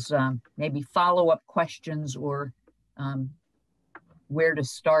people's maybe follow-up questions, or where to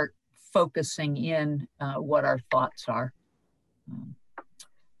start focusing in what our thoughts are.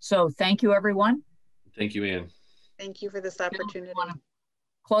 So thank you, everyone. Thank you, Ann. Thank you for this opportunity.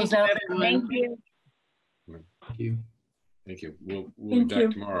 Close out. Thank you. Thank you. Thank you. We'll be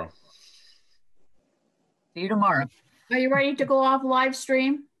back tomorrow. See you tomorrow. Are you ready to go off live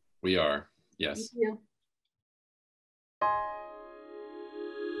stream? We are, yes. Thank you.